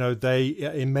 They,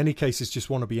 in many cases,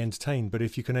 just want to be entertained. But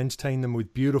if you can entertain them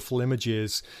with beautiful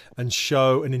images and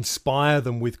show and inspire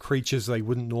them with creatures they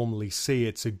wouldn't normally see,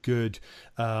 it's a good,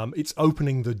 it's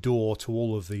opening the door to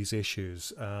all of these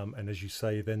issues. And as you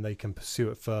say, then they can pursue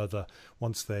it further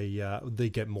once they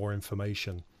get more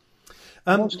information.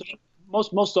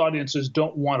 Most audiences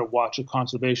don't want to watch a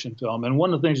conservation film. And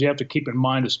one of the things you have to keep in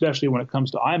mind, especially when it comes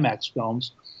to IMAX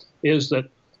films, is that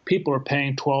people are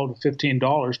paying $12 to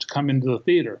 $15 to come into the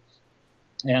theater.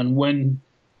 And when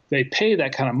they pay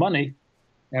that kind of money,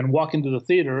 and walk into the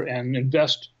theater and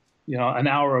invest, an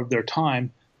hour of their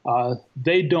time,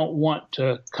 they don't want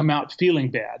to come out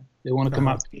feeling bad. They want to come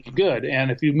out feeling good.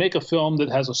 And if you make a film that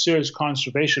has a serious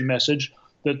conservation message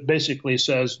that basically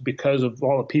says, because of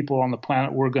all the people on the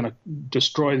planet, we're going to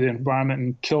destroy the environment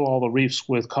and kill all the reefs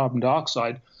with carbon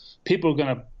dioxide, people are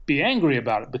going to be angry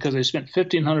about it because they spent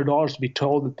 $1,500 to be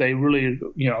told that they really,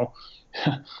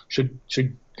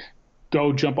 should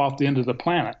go jump off the end of the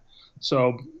planet.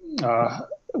 So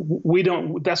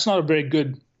that's not a very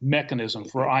good mechanism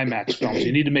for IMAX films.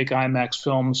 You need to make IMAX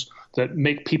films that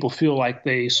make people feel like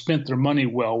they spent their money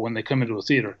well when they come into a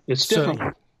theater. It's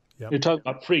different. Yep. You're talking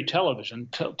about free television.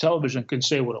 Television can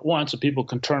say what it wants, and people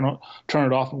can turn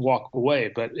it off and walk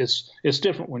away. But it's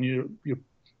different when you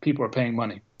people are paying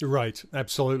money. Right,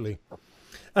 absolutely.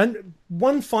 And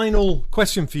one final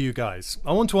question for you guys.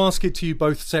 I want to ask it to you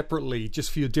both separately,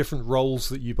 just for your different roles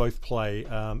that you both play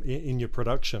in your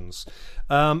productions.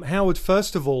 Howard,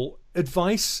 first of all,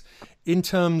 advice in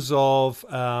terms of,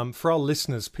 for our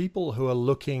listeners, people who are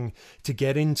looking to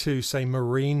get into, say,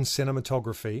 marine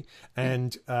cinematography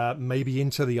and maybe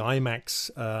into the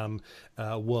IMAX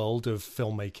world of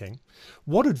filmmaking,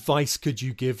 what advice could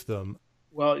you give them?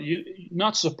 Well,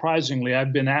 not surprisingly,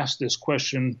 I've been asked this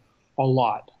question a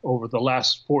lot over the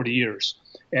last 40 years.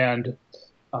 And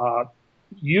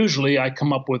usually I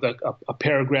come up with a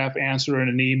paragraph answer in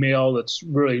an email that's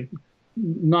really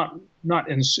not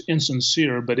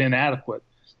insincere, but inadequate.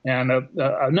 And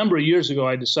a number of years ago,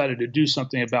 I decided to do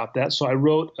something about that. So I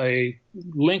wrote a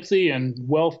lengthy and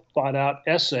well thought out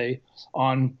essay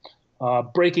on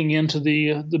breaking into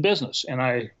the business. And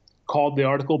I called the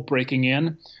article Breaking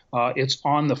In. It's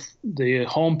on the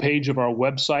homepage of our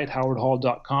website,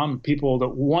 howardhall.com. People that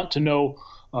want to know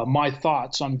my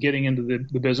thoughts on getting into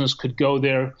the business could go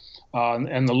there.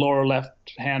 And the lower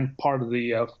left-hand part of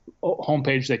the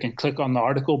homepage, they can click on the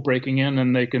article Breaking In,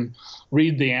 and they can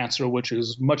read the answer, which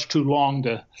is much too long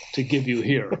to give you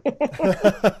here.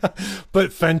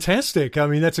 But fantastic. I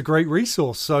mean, that's a great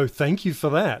resource. So thank you for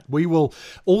that. We will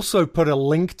also put a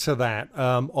link to that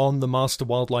on the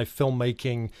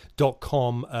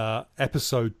masterwildlifefilmmaking.com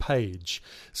episode page.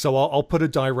 So I'll put a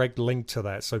direct link to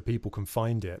that so people can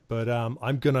find it. But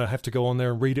I'm going to have to go on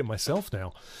there and read it myself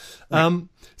now.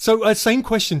 So same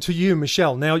question to you,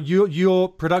 Michelle. Now, you're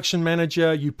production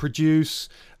manager, you produce,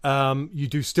 you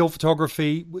do still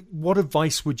photography. What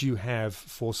advice would you have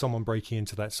for someone breaking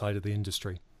into that side of the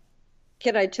industry?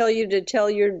 Can I tell you to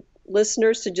tell your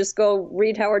listeners to just go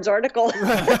read Howard's article?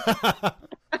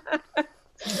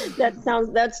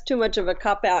 That's too much of a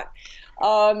cop-out.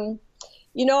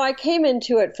 I came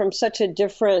into it from such a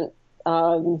different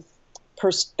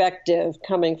perspective,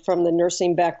 coming from the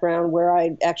nursing background, where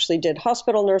I actually did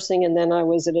hospital nursing, and then I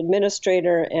was an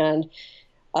administrator. And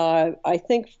I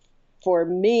think for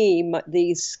me,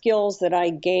 the skills that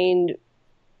I gained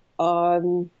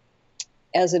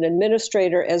as an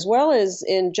administrator, as well as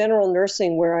in general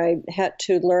nursing, where I had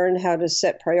to learn how to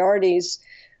set priorities,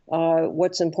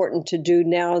 what's important to do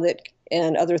now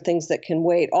and other things that can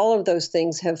wait, all of those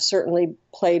things have certainly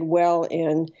played well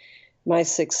in my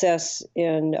success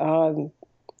in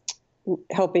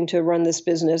helping to run this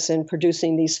business and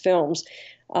producing these films.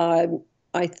 I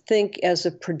think as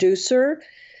a producer,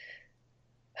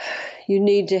 you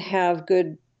need to have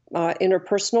good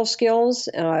interpersonal skills,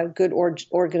 good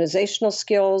organizational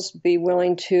skills, be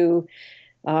willing to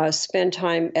spend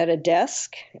time at a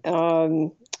desk,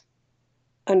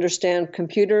 understand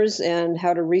computers and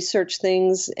how to research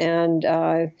things, and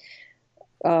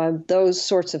those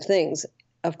sorts of things.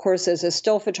 Of course, as a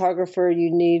still photographer,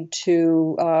 you need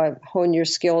to hone your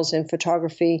skills in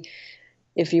photography.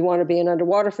 If you want to be an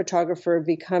underwater photographer,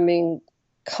 becoming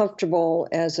comfortable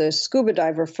as a scuba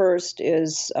diver first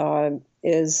is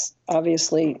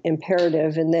obviously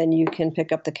imperative, and then you can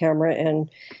pick up the camera and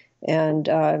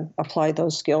apply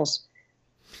those skills.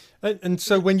 And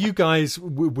so when you guys,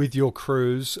 with your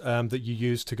crews that you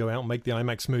use to go out and make the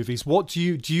IMAX movies, what do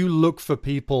you look for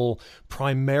people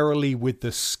primarily with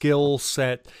the skill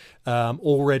set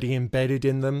already embedded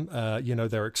in them?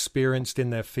 They're experienced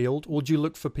in their field, or do you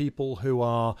look for people who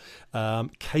are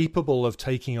capable of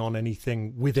taking on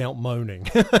anything without moaning?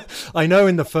 I know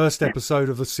in the first episode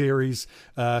of the series,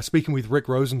 speaking with Rick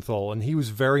Rosenthal, and he was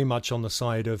very much on the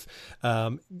side of,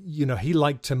 he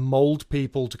liked to mold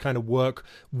people to kind of work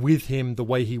with him the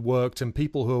way he worked, and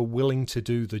people who are willing to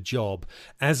do the job,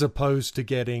 as opposed to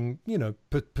getting,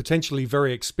 potentially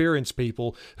very experienced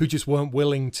people who just weren't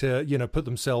willing to, put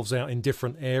themselves out in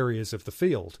different areas of the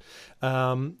field.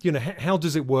 How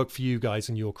does it work for you guys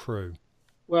and your crew?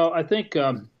 Well, I think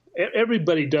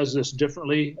everybody does this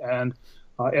differently, and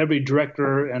Every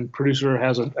director and producer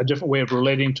has a different way of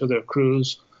relating to their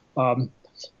crews.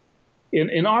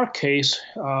 In our case,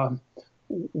 in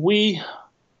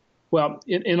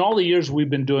all the years we've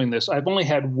been doing this, I've only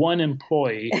had one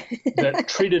employee that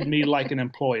treated me like an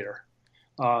employer.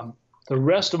 The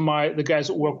rest of the guys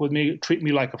that work with me treat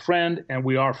me like a friend, and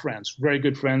we are friends, very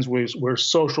good friends. We're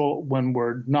social when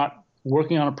we're not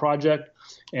working on a project,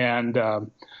 and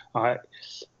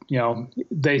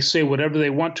they say whatever they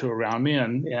want to around me.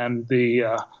 And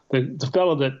the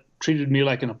fellow that treated me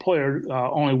like an employer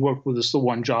only worked with us the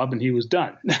one job, and he was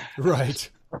done. Right.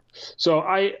 So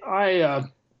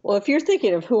well, if you're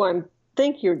thinking of who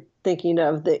you're thinking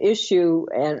of, the issue,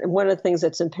 and one of the things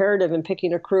that's imperative in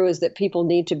picking a crew is that people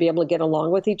need to be able to get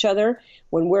along with each other.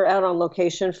 When we're out on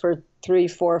location for 3,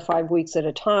 4, 5 weeks at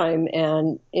a time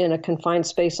and in a confined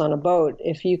space on a boat,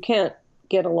 if you can't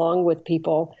get along with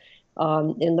people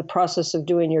in the process of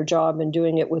doing your job and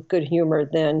doing it with good humor,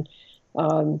 then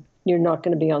you're not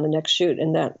going to be on the next shoot.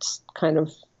 And that's kind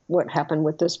of what happened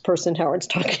with this person Howard's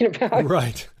talking about.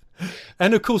 Right.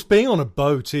 And of course, being on a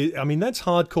boat, that's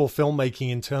hardcore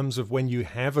filmmaking in terms of when you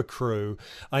have a crew.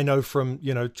 I know from,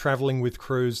 traveling with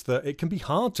crews that it can be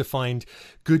hard to find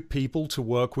good people to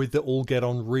work with that all get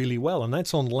on really well. And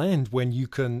that's on land when you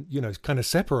can, kind of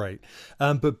separate.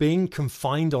 But being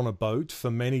confined on a boat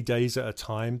for many days at a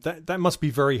time, that must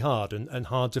be very hard and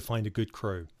hard to find a good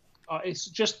crew. It's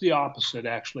just the opposite,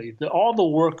 actually. All the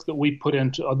work that we put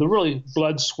into, the really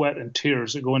blood, sweat, and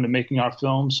tears that go into making our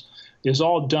films is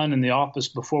all done in the office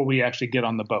before we actually get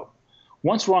on the boat.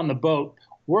 Once we're on the boat,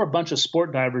 we're a bunch of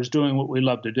sport divers doing what we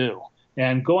love to do.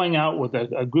 And going out with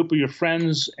a group of your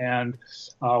friends and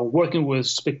working with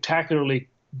spectacularly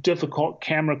difficult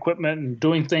camera equipment and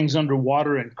doing things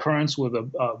underwater in currents with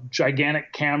a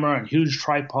gigantic camera and huge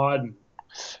tripod and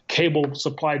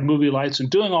cable-supplied movie lights and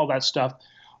doing all that stuff,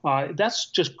 that's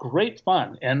just great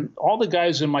fun. And all the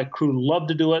guys in my crew love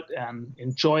to do it and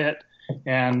enjoy it.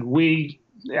 And we,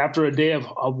 after a day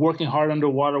of working hard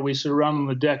underwater, we sit around on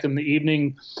the deck in the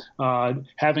evening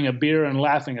having a beer and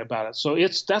laughing about it. So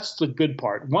that's the good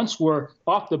part. Once we're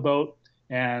off the boat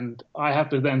and I have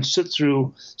to then sit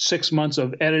through 6 months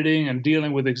of editing and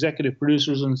dealing with executive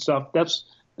producers and stuff, that's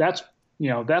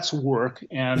work,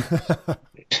 and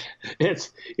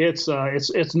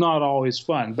it's not always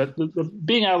fun. But the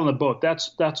being out on the boat,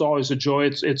 that's always a joy.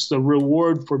 It's the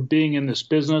reward for being in this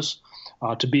business.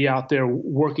 To be out there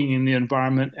working in the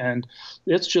environment, and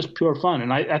it's just pure fun.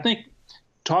 And I think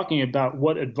talking about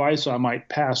what advice I might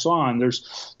pass on,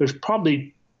 there's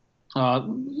probably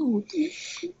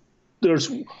there's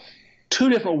 2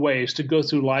 different ways to go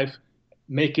through life,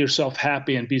 make yourself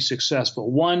happy and be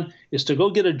successful. One is to go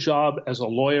get a job as a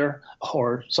lawyer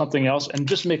or something else and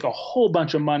just make a whole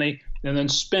bunch of money and then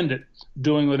spend it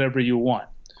doing whatever you want.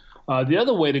 The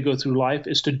other way to go through life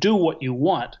is to do what you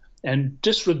want and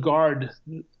disregard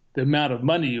the amount of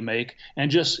money you make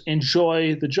and just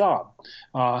enjoy the job.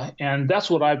 And that's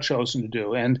what I've chosen to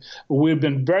do. And we've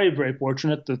been very, very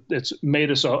fortunate that it's made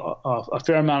us a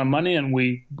fair amount of money, and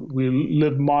we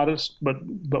live modest but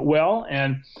well.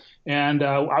 And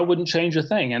I wouldn't change a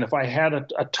thing. And if I had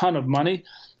a ton of money,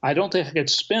 I don't think I could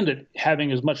spend it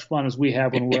having as much fun as we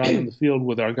have when we're out in the field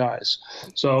with our guys.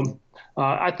 So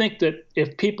I think that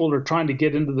if people are trying to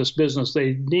get into this business,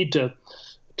 they need to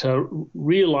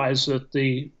realize that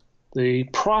the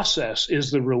process is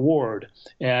the reward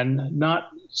and not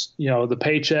the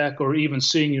paycheck or even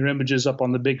seeing your images up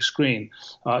on the big screen.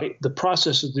 The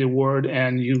process is the reward,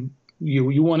 and you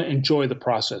want to enjoy the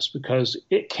process because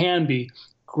it can be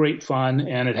great fun,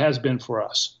 and it has been for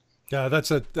us. Yeah,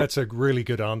 that's a really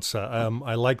good answer.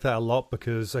 I like that a lot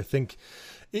because I think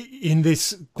in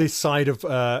this side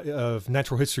of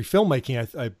natural history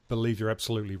filmmaking, I believe you're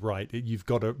absolutely right. You've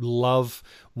got to love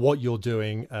what you're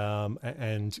doing,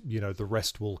 and the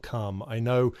rest will come. I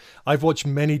know I've watched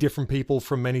many different people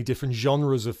from many different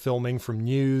genres of filming, from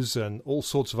news and all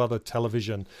sorts of other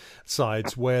television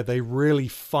sides, where they really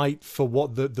fight for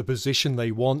what the position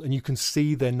they want, and you can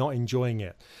see they're not enjoying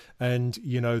it. And,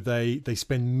 they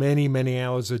spend many, many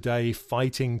hours a day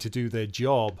fighting to do their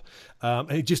job.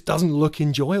 And it just doesn't look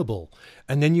enjoyable.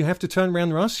 And then you have to turn around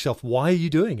and ask yourself, why are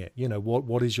you doing it?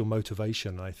 What is your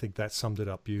motivation? And I think that summed it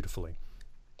up beautifully.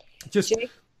 Jake,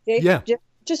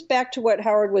 just back to what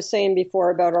Howard was saying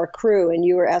before about our crew, and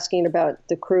you were asking about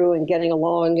the crew and getting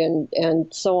along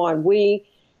and so on. We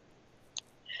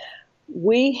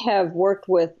have worked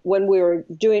with, when we were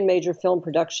doing major film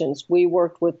productions, we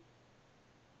worked with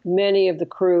many of the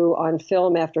crew on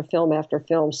film after film after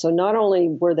film. So not only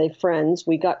were they friends,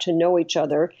 we got to know each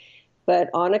other,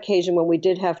 but on occasion when we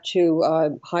did have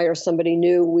to hire somebody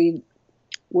new, we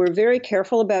we're very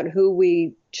careful about who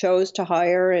we chose to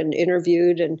hire and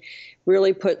interviewed, and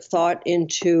really put thought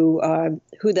into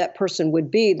who that person would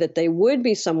be, that they would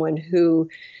be someone who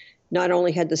not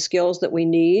only had the skills that we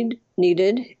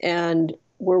needed and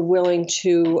were willing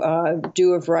to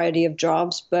do a variety of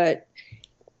jobs, but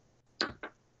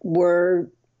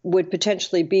would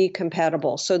potentially be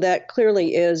compatible. So that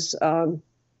clearly is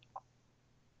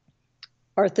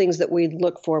are things that we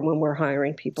look for when we're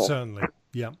hiring people. Certainly,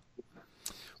 yeah.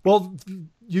 Well,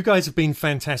 you guys have been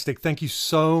fantastic. Thank you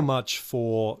so much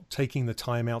for taking the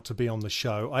time out to be on the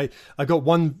show. I got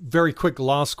one very quick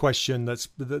last question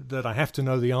that I have to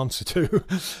know the answer to.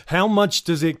 How much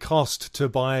does it cost to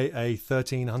buy a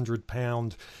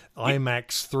 1,300-pound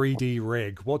IMAX 3D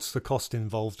rig? What's the cost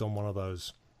involved on one of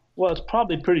those? Well, it's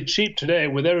probably pretty cheap today.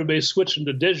 With everybody switching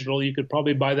to digital, you could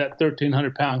probably buy that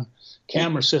 1,300-pound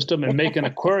camera system and make an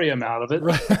aquarium out of it.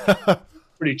 Right.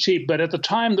 Pretty cheap. But at the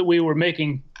time that we were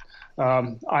making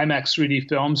IMAX 3D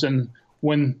films, and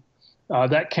when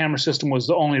that camera system was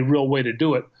the only real way to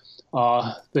do it,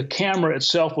 the camera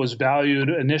itself was valued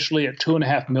initially at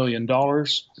 $2.5 million.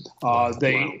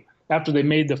 After they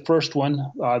made the first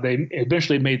one, they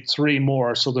eventually made 3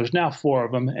 more. So there's now 4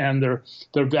 of them, and they're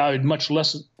valued much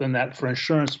less than that for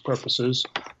insurance purposes.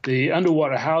 The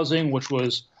underwater housing, which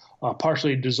was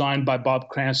partially designed by Bob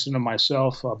Cranston and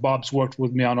myself. Bob's worked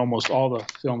with me on almost all the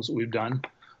films that we've done.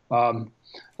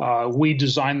 We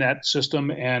designed that system,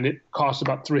 and it cost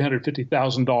about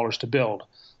 $350,000 to build.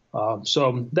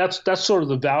 So that's sort of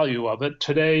the value of it.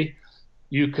 Today,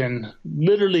 you can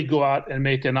literally go out and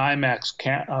make an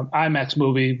IMAX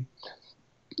movie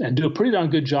and do a pretty darn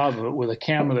good job of it with a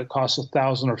camera that costs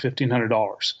 $1,000 or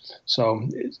 $1,500. So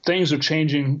things are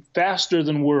changing faster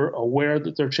than we're aware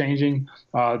that they're changing.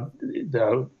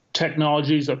 The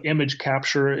technologies of image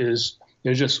capture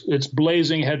it's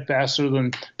blazing ahead faster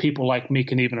than people like me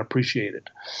can even appreciate it.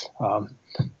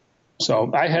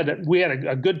 So we had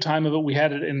a good time of it. We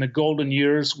had it in the golden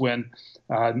years when,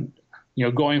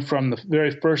 going from the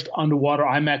very first underwater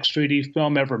IMAX 3D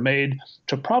film ever made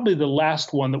to probably the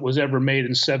last one that was ever made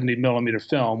in 70 millimeter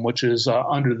film, which is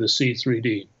Under the Sea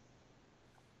 3D.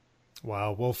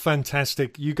 Wow. Well,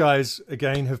 fantastic. You guys,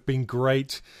 again, have been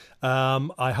great.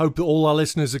 I hope that all our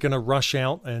listeners are going to rush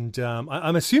out. And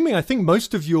I'm assuming, I think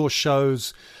most of your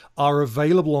shows are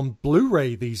available on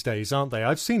Blu-ray these days, aren't they?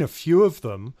 I've seen a few of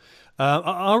them.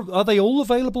 Are they all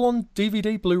available on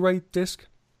DVD, Blu-ray disc?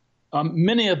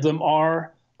 Many of them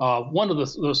are. One of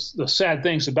the sad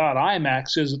things about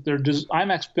IMAX is that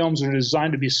IMAX films are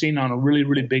designed to be seen on a really,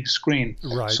 really big screen.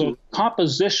 Right. So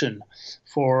composition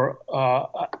for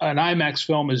an IMAX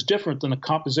film is different than a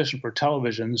composition for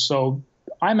television. So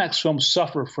IMAX films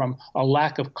suffer from a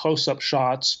lack of close-up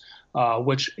shots,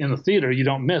 which in the theater you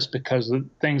don't miss because the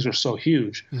things are so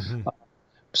huge. Mm-hmm.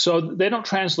 So they don't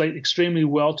translate extremely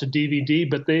well to DVD,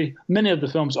 but many of the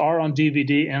films are on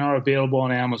DVD and are available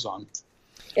on Amazon.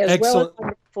 As well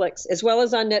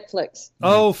as on Netflix.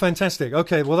 Oh, fantastic.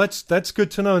 Okay, well, that's good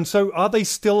to know. And so are they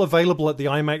still available at the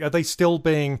IMAX? Are they still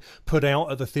being put out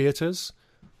at the theaters?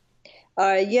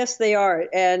 Yes, they are.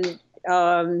 And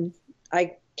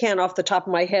I can't off the top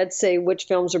of my head say which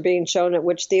films are being shown at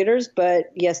which theaters,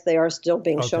 but yes, they are still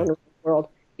being shown around the world.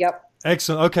 Yep.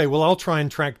 Excellent. Okay, well, I'll try and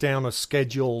track down a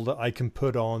schedule that I can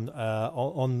put on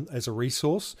as a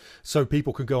resource so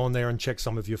people can go on there and check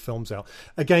some of your films out.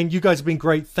 Again, you guys have been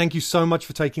great. Thank you so much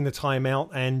for taking the time out,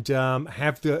 and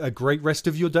have a great rest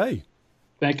of your day.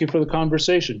 Thank you for the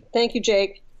conversation. Thank you,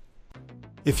 Jake.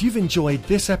 If you've enjoyed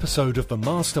this episode of the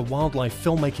Master Wildlife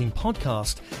Filmmaking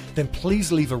Podcast, then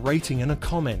please leave a rating and a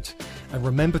comment. And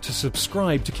remember to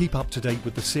subscribe to keep up to date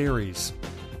with the series.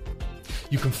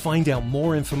 You can find out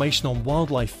more information on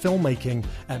wildlife filmmaking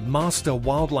at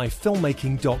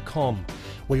masterwildlifefilmmaking.com,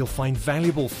 where you'll find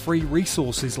valuable free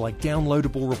resources like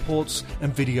downloadable reports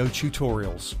and video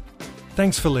tutorials.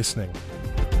 Thanks for listening.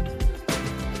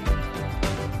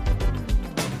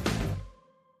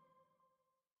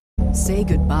 Say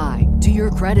goodbye to your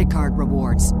credit card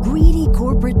rewards. Greedy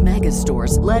corporate mega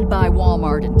stores, led by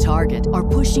Walmart and Target, are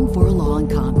pushing for a law in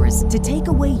Congress to take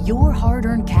away your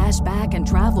hard-earned cash back and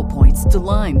travel points to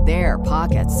line their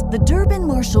pockets. The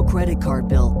Durbin-Marshall credit card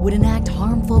bill would enact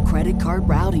harmful credit card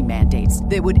routing mandates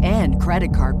that would end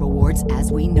credit card rewards as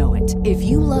we know it. If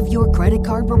you love your credit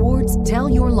card rewards, tell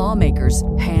your lawmakers,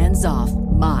 hands off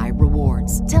my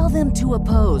rewards. Tell them to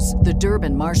oppose the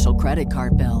Durbin-Marshall credit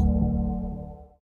card bill.